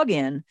API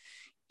plugin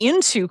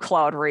into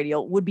Cloud Radio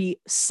would be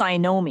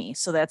Cynomi.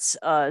 So that's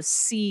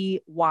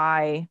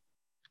CYO,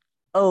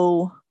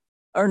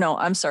 or no,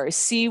 I'm sorry,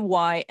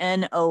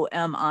 CYNOMI.com,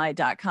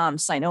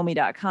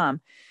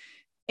 Cynomi.com.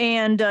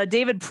 And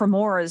David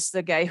Promore is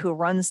the guy who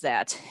runs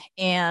that.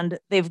 And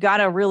they've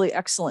got a really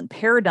excellent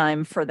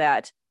paradigm for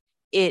that.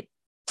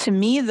 To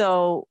me,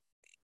 though,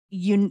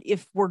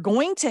 if we're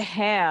going to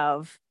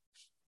have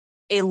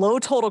a low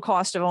total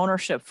cost of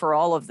ownership for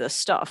all of this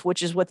stuff,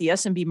 which is what the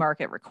SMB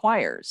market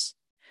requires,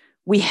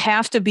 we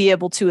have to be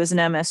able to, as an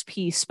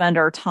MSP, spend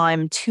our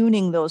time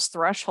tuning those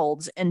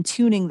thresholds and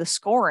tuning the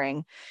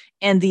scoring,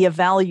 and the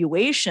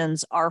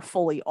evaluations are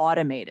fully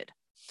automated.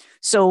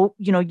 So,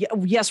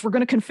 yes, we're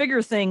going to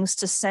configure things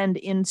to send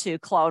into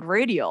Cloud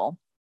Radio,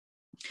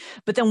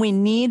 but then we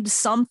need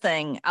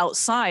something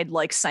outside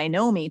like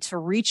Cynomi to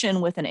reach in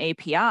with an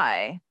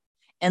API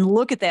and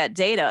look at that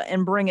data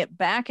and bring it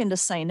back into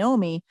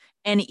Cynomi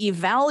and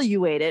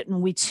evaluate it,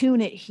 and we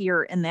tune it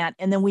here and that,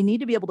 and then we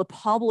need to be able to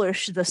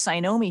publish the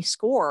Cynomi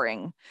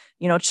scoring,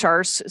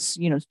 charts,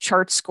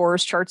 chart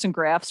scores, charts and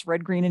graphs,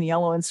 red, green, and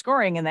yellow, and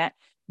scoring, and that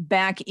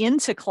back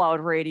into Cloud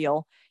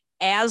Radio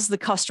as the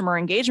customer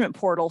engagement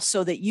portal,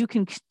 so that you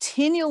can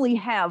continually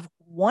have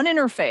one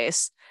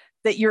interface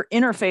that you're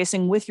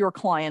interfacing with your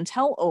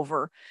clientele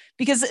over.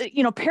 Because,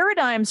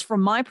 paradigms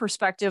from my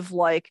perspective,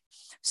 like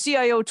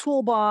CIO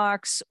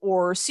Toolbox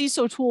or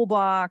CISO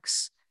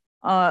Toolbox,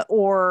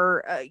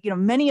 or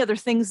many other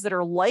things that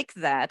are like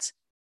that,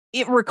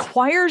 it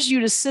requires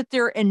you to sit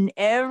there and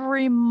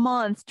every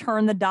month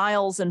turn the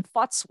dials and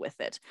futz with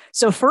it.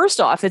 So first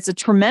off, it's a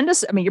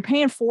tremendous, you're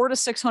paying $400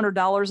 to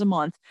 $600 a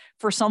month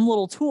for some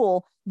little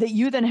tool that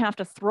you then have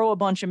to throw a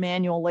bunch of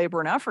manual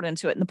labor and effort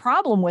into it. And the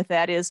problem with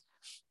that is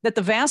that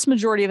the vast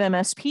majority of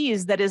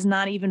MSPs, that is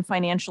not even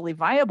financially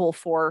viable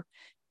for,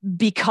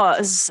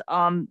 because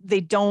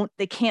they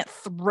can't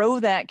throw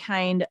that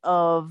kind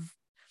of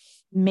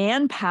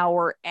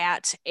manpower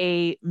at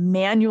a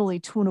manually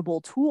tunable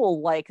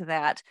tool like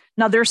that.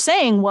 Now they're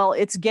saying, well,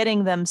 it's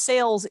getting them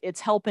sales, it's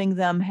helping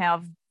them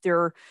have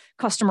their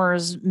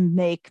customers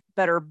make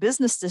better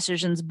business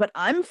decisions. But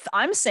I'm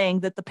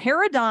saying that the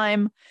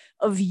paradigm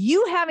of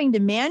you having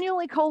to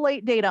manually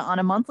collate data on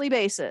a monthly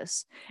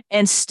basis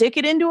and stick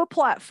it into a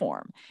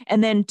platform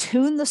and then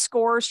tune the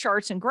scores,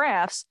 charts, and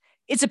graphs,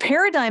 it's a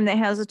paradigm that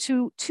has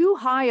too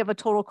high of a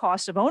total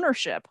cost of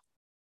ownership.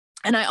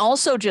 And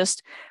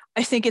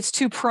I think it's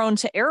too prone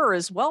to error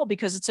as well,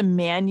 because it's a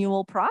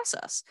manual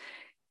process.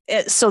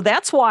 So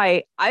that's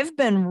why I've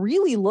been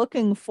really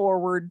looking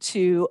forward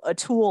to a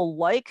tool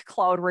like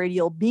Cloud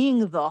Radio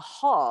being the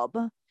hub,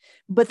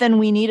 but then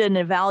we need an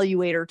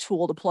evaluator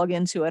tool to plug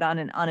into it on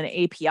an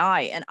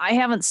API. And I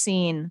haven't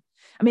seen,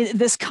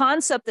 this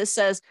concept that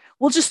says,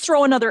 we'll just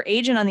throw another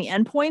agent on the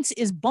endpoints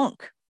is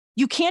bunk.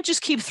 You can't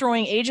just keep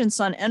throwing agents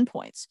on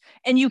endpoints,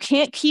 and you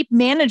can't keep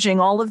managing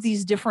all of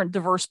these different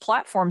diverse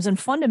platforms. And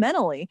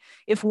fundamentally,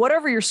 if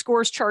whatever your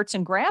scores, charts,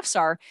 and graphs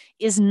are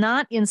is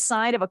not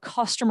inside of a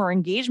customer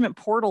engagement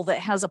portal that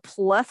has a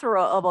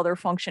plethora of other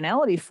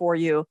functionality for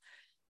you,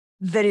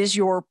 that is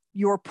your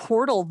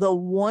portal, the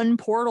one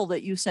portal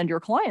that you send your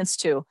clients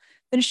to,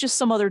 then it's just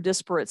some other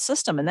disparate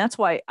system. And that's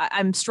why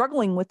I'm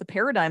struggling with the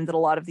paradigm that a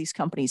lot of these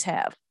companies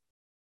have.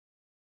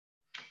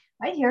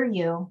 I hear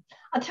you.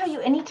 I'll tell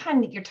you, anytime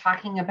that you're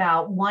talking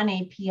about one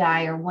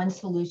API or one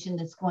solution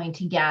that's going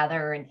to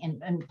gather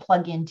and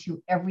plug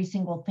into every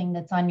single thing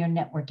that's on your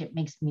network, it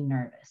makes me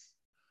nervous.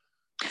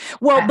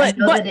 Well, I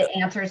know that it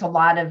answers a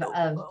lot of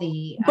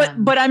the.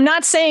 But I'm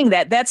not saying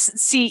that.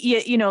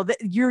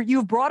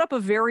 You've brought up a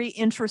very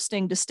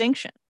interesting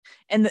distinction,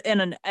 and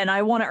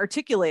I want to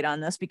articulate on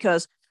this,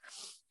 because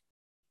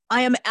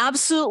I am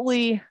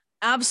absolutely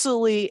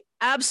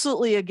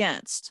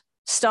against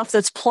stuff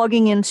that's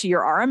plugging into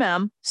your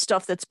RMM,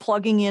 stuff that's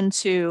plugging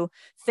into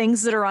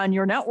things that are on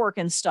your network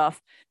and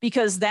stuff,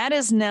 because that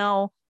is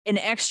now an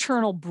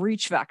external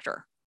breach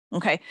vector.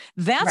 Okay.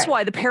 That's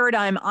why the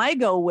paradigm I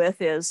go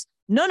with is,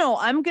 no,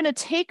 I'm going to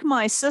take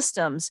my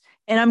systems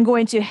and I'm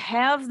going to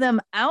have them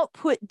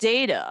output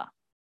data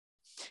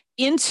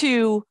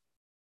into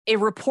a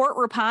report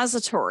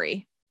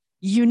repository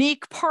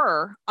unique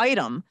per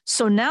item.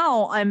 So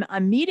now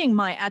I'm meeting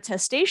my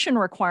attestation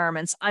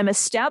requirements. I'm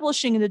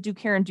establishing the due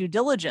care and due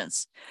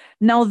diligence.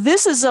 Now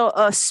this is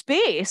a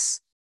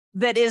space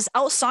that is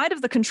outside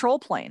of the control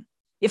plane.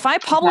 If I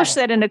publish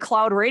that into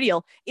Cloud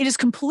Radial, it is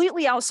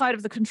completely outside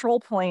of the control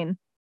plane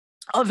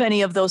of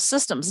any of those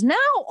systems. Now,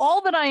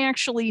 all that I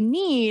actually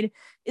need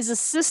is a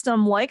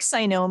system like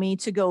Cynomi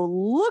to go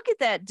look at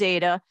that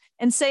data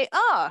and say,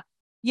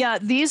 yeah,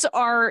 these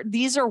are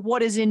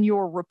what is in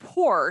your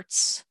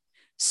reports.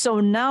 So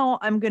now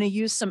I'm going to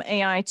use some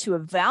AI to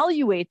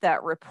evaluate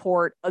that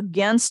report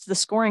against the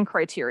scoring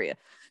criteria.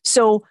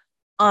 So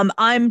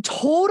I'm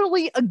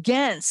totally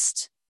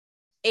against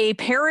a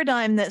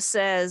paradigm that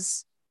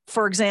says,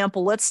 for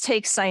example, let's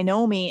take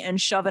Cynomi and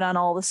shove it on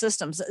all the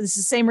systems. This is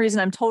the same reason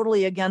I'm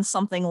totally against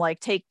something like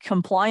take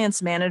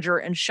Compliance Manager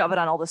and shove it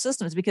on all the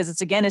systems, because it's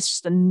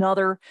just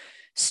another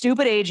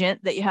stupid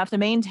agent that you have to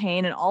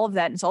maintain and all of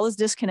that. And it's all this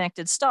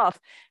disconnected stuff.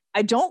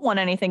 I don't want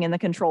anything in the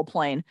control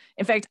plane.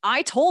 In fact,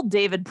 I told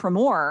David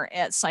Primor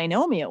at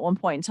Cynomi at one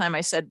point in time,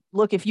 I said,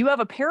 look, if you have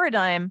a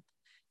paradigm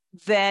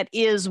that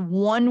is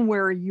one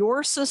where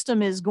your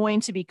system is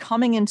going to be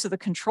coming into the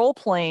control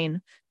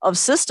plane of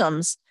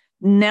systems,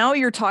 now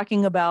you're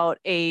talking about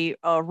a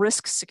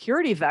risk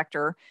security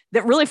vector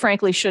that really,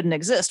 frankly, shouldn't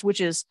exist,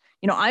 which is,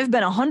 I've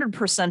been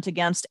 100%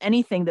 against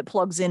anything that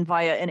plugs in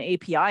via an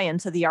API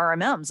into the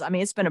RMMs. I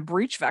mean, it's been a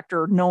breach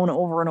vector known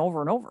over and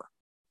over and over.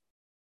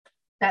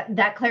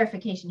 That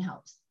clarification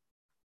helps.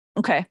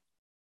 Okay.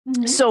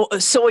 Mm-hmm.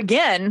 So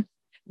again,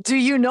 do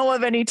you know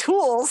of any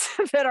tools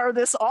that are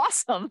this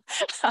awesome?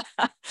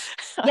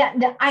 Yeah,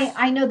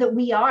 I know that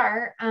we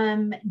are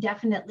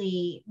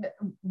definitely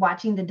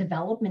watching the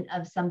development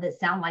of some that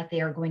sound like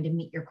they are going to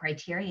meet your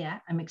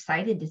criteria. I'm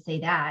excited to say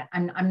that.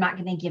 I'm not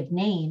going to give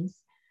names.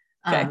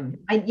 Okay.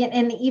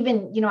 And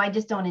even, I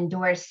just don't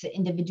endorse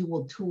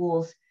individual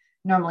tools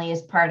normally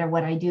as part of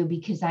what I do,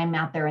 because I'm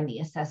out there in the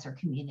assessor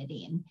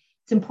community, and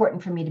it's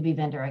important for me to be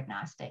vendor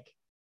agnostic.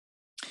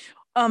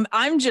 I'm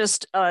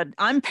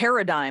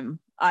paradigm.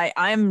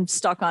 I'm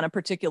stuck on a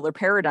particular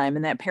paradigm,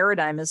 and that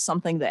paradigm is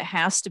something that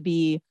has to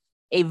be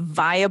a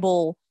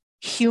viable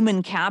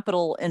human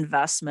capital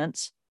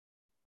investment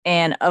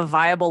and a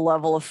viable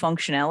level of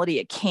functionality.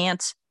 It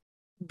can't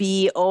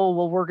be,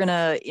 we're going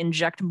to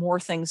inject more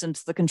things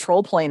into the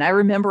control plane. I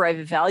remember I've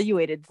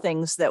evaluated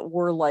things that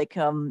were like,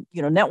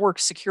 network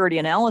security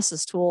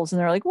analysis tools, and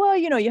they're like, well,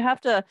 you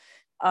have to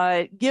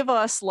give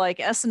us like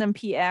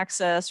SNMP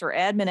access or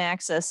admin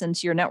access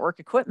into your network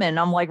equipment. And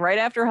I'm like, right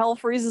after hell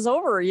freezes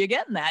over, are you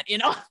getting that?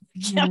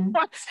 Mm-hmm.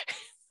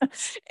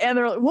 And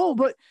they're like, whoa,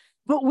 but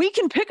we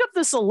can pick up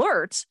this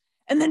alert.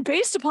 And then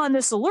based upon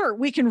this alert,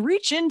 we can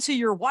reach into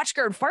your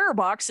WatchGuard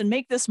Firebox and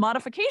make this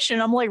modification.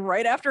 I'm like,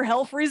 right after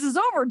hell freezes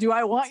over, do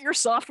I want your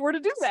software to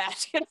do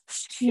that?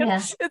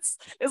 Yeah.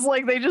 It's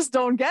like they just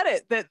don't get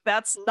it,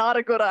 that's not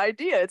a good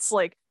idea. It's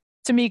like,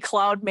 to me,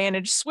 cloud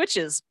managed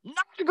switches,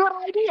 not a good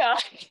idea.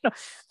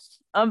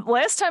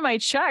 Last time I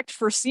checked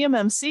for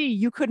CMMC,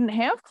 you couldn't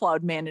have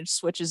cloud managed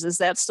switches. Is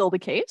that still the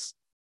case?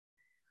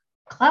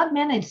 Cloud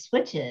managed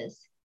switches?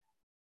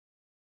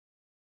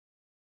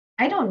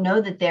 I don't know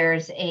that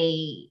there's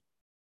a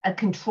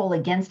control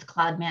against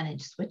cloud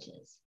managed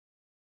switches.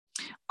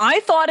 I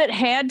thought it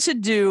had to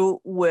do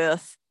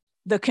with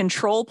the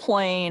control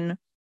plane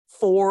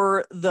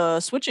for the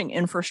switching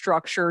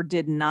infrastructure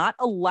did not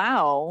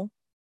allow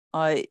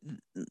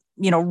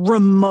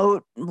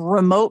remote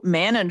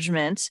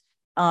management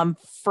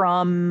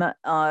from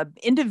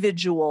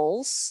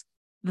individuals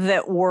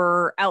that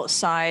were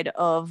outside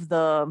of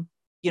the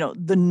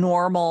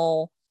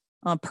normal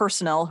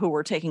personnel who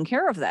were taking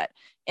care of that.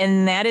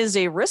 And that is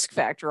a risk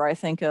factor, I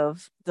think,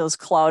 of those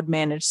cloud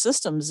managed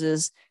systems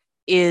is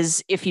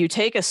if you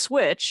take a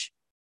switch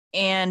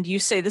and you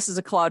say this is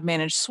a cloud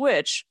managed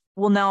switch,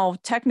 well, now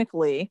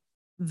technically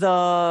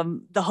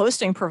the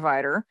hosting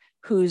provider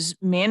who's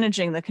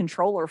managing the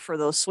controller for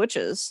those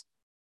switches,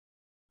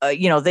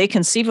 they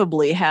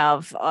conceivably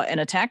have an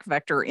attack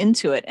vector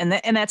into it, and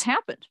that's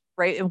happened,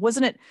 right? Was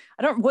it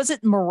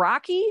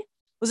Meraki?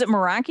 Was it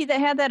Meraki that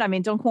had that? I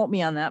mean, don't quote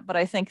me on that, but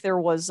I think there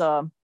was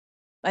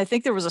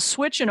a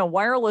switch in a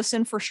wireless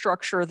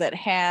infrastructure that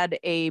had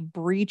a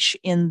breach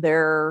in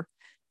their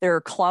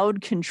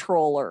cloud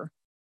controller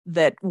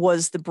that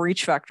was the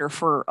breach vector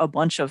for a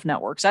bunch of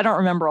networks. I don't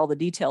remember all the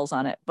details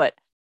on it, but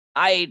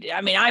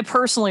I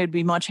personally would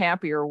be much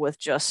happier with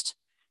just,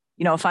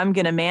 if I'm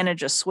going to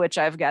manage a switch,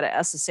 I've got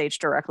to SSH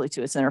directly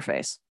to its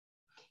interface.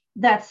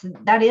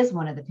 That is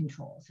one of the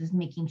controls, is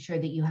making sure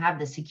that you have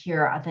the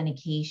secure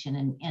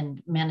authentication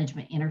and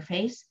management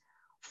interface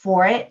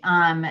for it.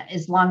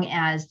 As long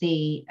as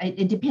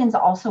it depends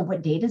also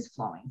what data is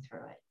flowing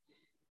through it.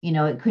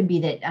 It could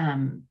be that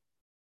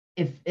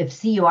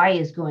if CUI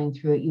is going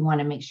through it, you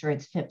want to make sure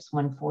it's FIPS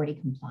 140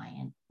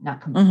 compliant,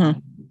 not compliant,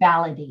 mm-hmm.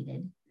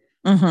 Validated.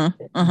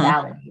 Mm-hmm.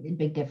 Validated,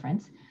 big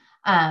difference.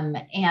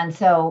 And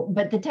so,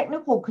 but the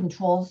technical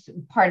controls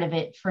part of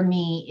it for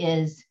me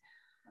is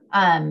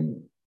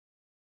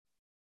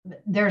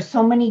there's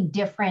so many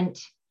different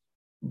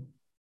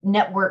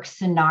network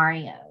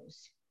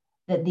scenarios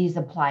that these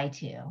apply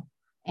to.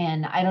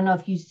 And I don't know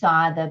if you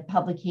saw the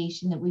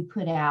publication that we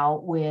put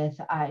out with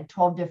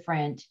 12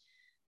 different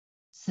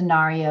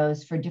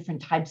scenarios for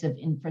different types of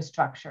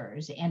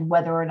infrastructures, and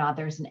whether or not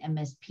there's an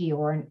MSP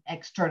or an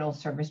external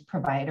service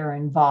provider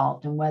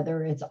involved, and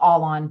whether it's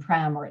all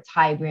on-prem or it's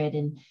hybrid,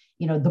 and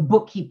the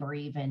bookkeeper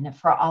even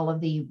for all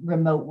of the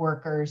remote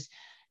workers,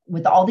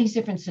 with all these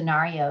different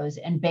scenarios.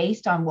 And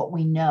based on what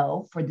we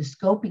know for the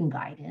scoping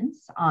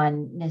guidance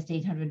on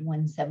NIST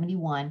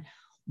 800-171,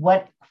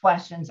 what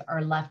questions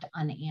are left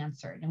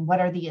unanswered and what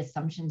are the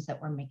assumptions that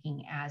we're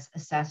making as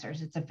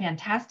assessors. It's a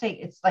fantastic,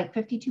 it's like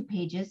 52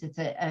 pages. It's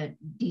a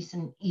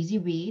decent, easy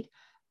read.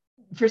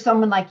 For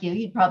someone like you,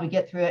 you'd probably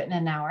get through it in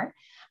an hour.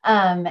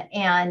 I'll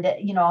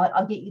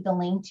get you the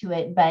link to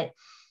it. But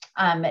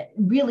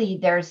really,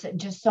 there's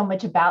just so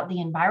much about the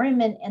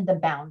environment and the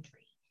boundary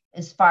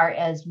as far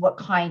as what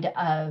kind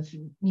of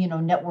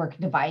network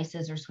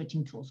devices or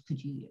switching tools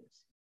could you use.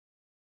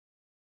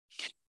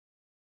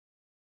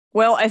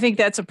 Well, I think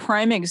that's a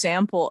prime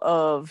example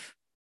of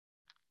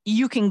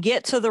you can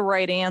get to the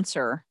right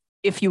answer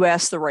if you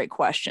ask the right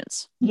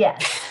questions.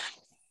 Yes,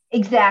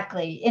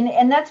 exactly.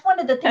 And that's one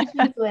of the things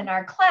we do in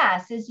our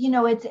class is,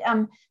 it's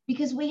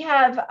because we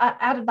have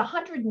out of the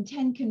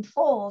 110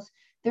 controls,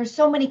 there's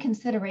so many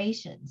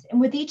considerations. And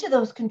with each of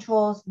those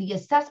controls, the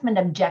assessment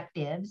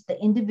objectives, the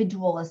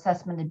individual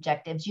assessment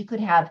objectives, you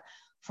could have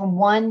from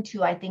 1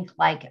 to, I think,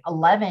 like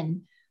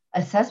 11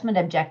 assessment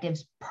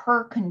objectives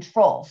per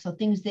control. So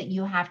things that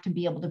you have to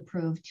be able to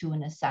prove to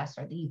an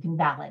assessor that you can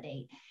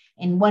validate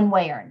in one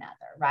way or another,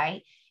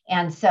 right?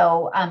 And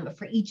so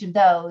for each of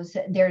those,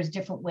 there's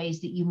different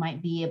ways that you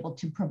might be able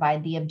to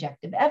provide the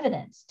objective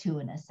evidence to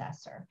an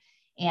assessor.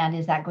 And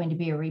is that going to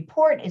be a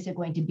report? Is it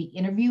going to be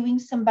interviewing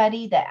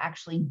somebody that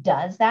actually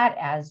does that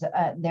as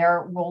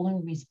their role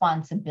and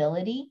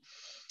responsibility?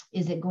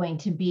 Is it going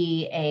to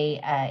be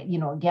a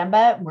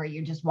Gemba where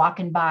you're just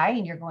walking by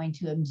and you're going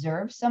to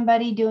observe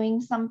somebody doing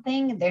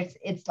something?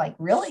 It's like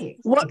really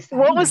exciting.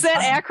 What was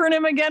that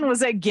acronym again? Was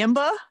that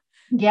GIMBA?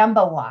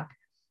 Gemba walk.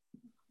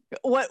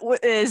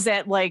 What is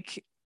that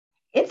like?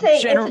 It's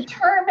a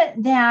term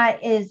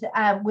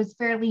that was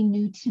fairly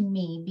new to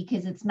me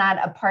because it's not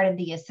a part of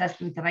the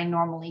assessment that I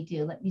normally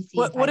do. Let me see.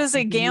 What does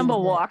a Gamba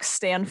walk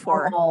stand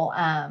for?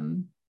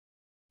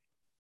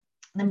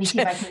 Let me see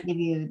if I can give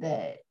you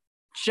the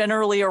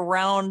generally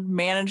around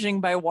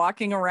managing by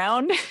walking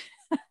around.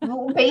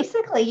 Well,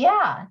 basically,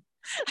 yeah.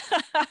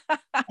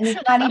 And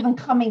it's not even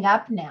coming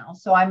up now,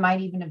 so I might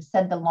even have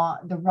said the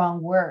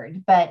wrong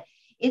word, but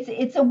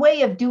it's a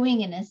way of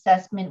doing an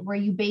assessment where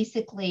you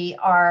basically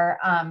are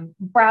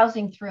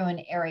browsing through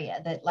an area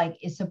that like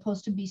is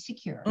supposed to be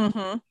secure.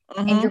 And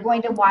you're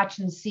going to watch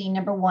and see,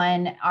 number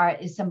one,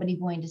 is somebody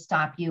going to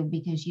stop you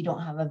because you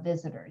don't have a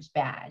visitor's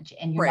badge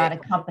and you're not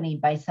accompanied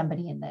by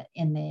somebody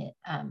in the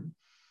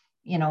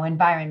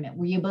environment?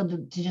 Were you able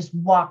to just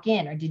walk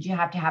in, or did you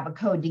have to have a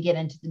code to get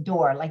into the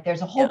door? Like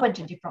there's a whole bunch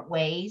of different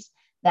ways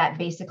that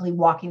basically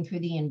walking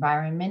through the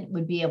environment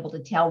would be able to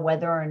tell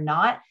whether or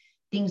not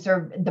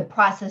the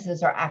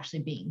processes are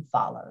actually being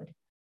followed.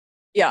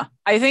 Yeah,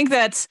 I think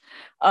that's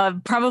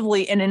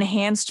probably an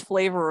enhanced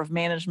flavor of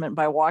management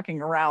by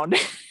walking around.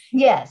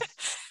 Yes.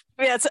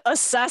 Yeah, it's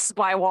assessed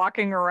by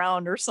walking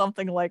around or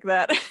something like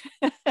that.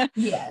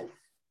 Yes.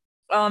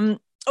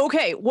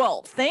 Okay,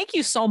 well, thank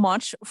you so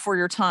much for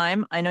your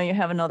time. I know you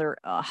have another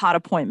hot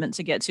appointment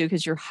to get to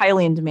because you're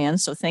highly in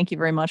demand. So thank you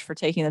very much for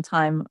taking the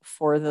time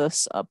for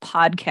this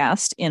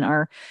podcast in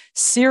our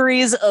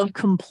series of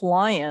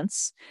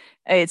compliance.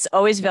 It's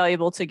always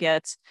valuable to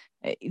get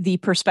the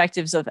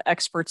perspectives of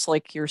experts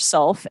like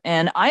yourself.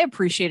 And I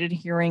appreciated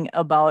hearing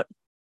about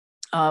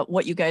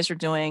what you guys are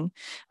doing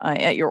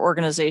at your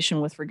organization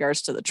with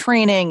regards to the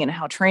training and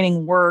how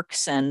training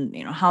works, and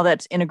how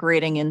that's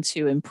integrating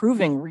into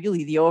improving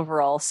really the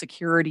overall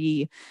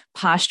security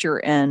posture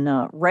and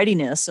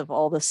readiness of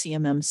all the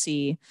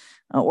CMMC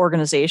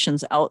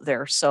organizations out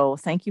there. So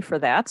thank you for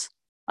that.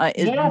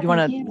 You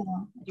want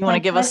to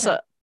give us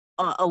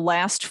a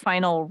last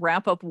final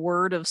wrap up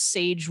word of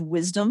sage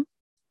wisdom?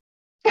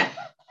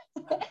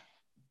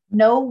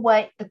 Know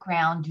what the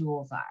crown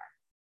jewels are.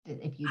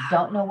 If you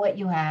don't know what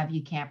you have,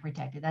 you can't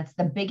protect it. That's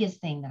the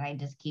biggest thing that I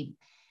just keep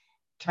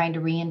trying to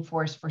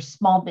reinforce for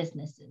small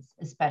businesses,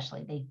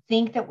 especially. They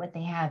think that what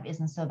they have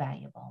isn't so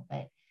valuable,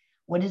 but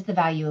what is the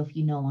value if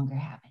you no longer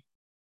have it?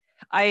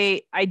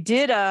 I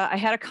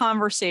had a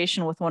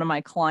conversation with one of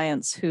my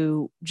clients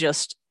who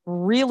just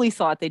really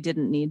thought they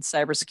didn't need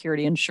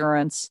cybersecurity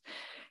insurance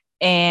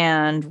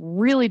and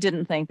really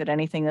didn't think that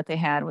anything that they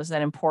had was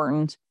that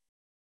important.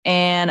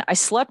 And I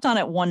slept on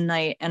it one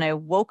night and I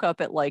woke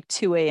up at like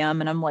 2 a.m.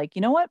 and I'm like,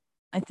 you know what?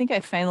 I think I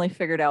finally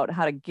figured out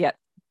how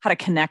to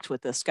connect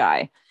with this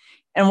guy.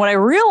 And what I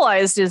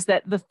realized is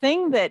that the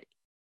thing that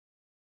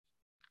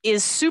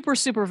is super,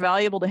 super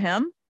valuable to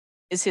him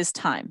is his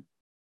time.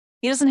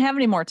 He doesn't have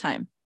any more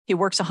time. He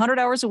works 100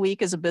 hours a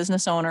week as a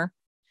business owner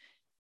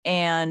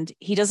and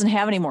he doesn't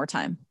have any more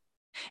time.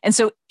 And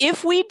so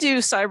if we do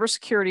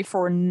cybersecurity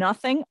for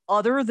nothing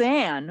other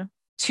than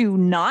to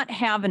not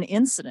have an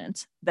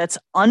incident that's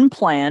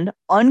unplanned,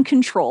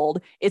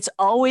 uncontrolled. It's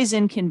always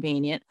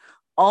inconvenient,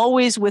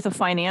 always with a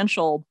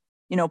financial,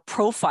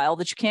 profile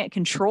that you can't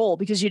control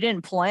because you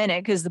didn't plan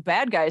it because the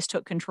bad guys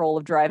took control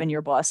of driving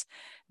your bus.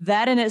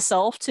 That in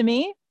itself, to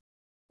me,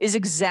 is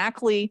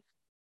exactly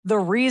the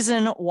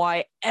reason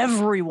why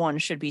everyone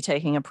should be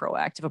taking a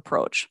proactive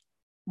approach,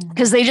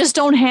 because they just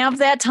don't have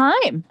that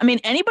time. I mean,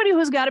 anybody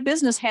who's got a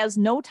business has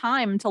no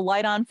time to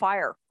light on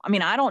fire. I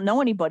mean, I don't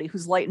know anybody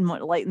who's lighting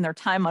their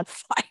time on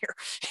fire.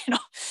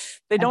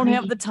 They don't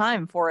have the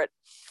time for it.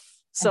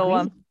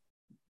 So,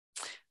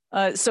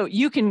 so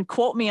you can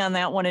quote me on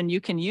that one and you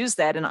can use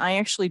that. And I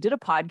actually did a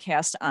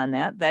podcast on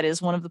that. That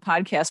is one of the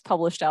podcasts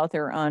published out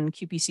there on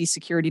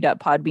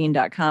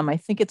qpcsecurity.podbean.com. I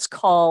think it's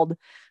called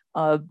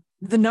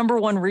the number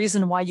one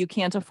reason why you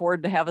can't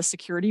afford to have a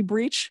security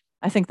breach.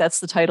 I think that's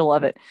the title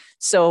of it.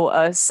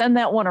 So send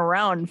that one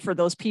around for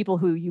those people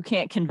who you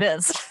can't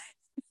convince.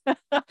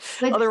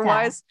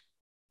 Otherwise,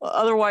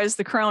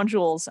 the crown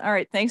jewels. All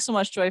right. Thanks so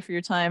much, Joy, for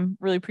your time.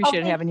 Really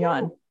appreciate having you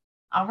on.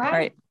 All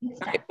right. All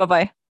right.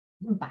 Bye-bye.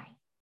 Bye.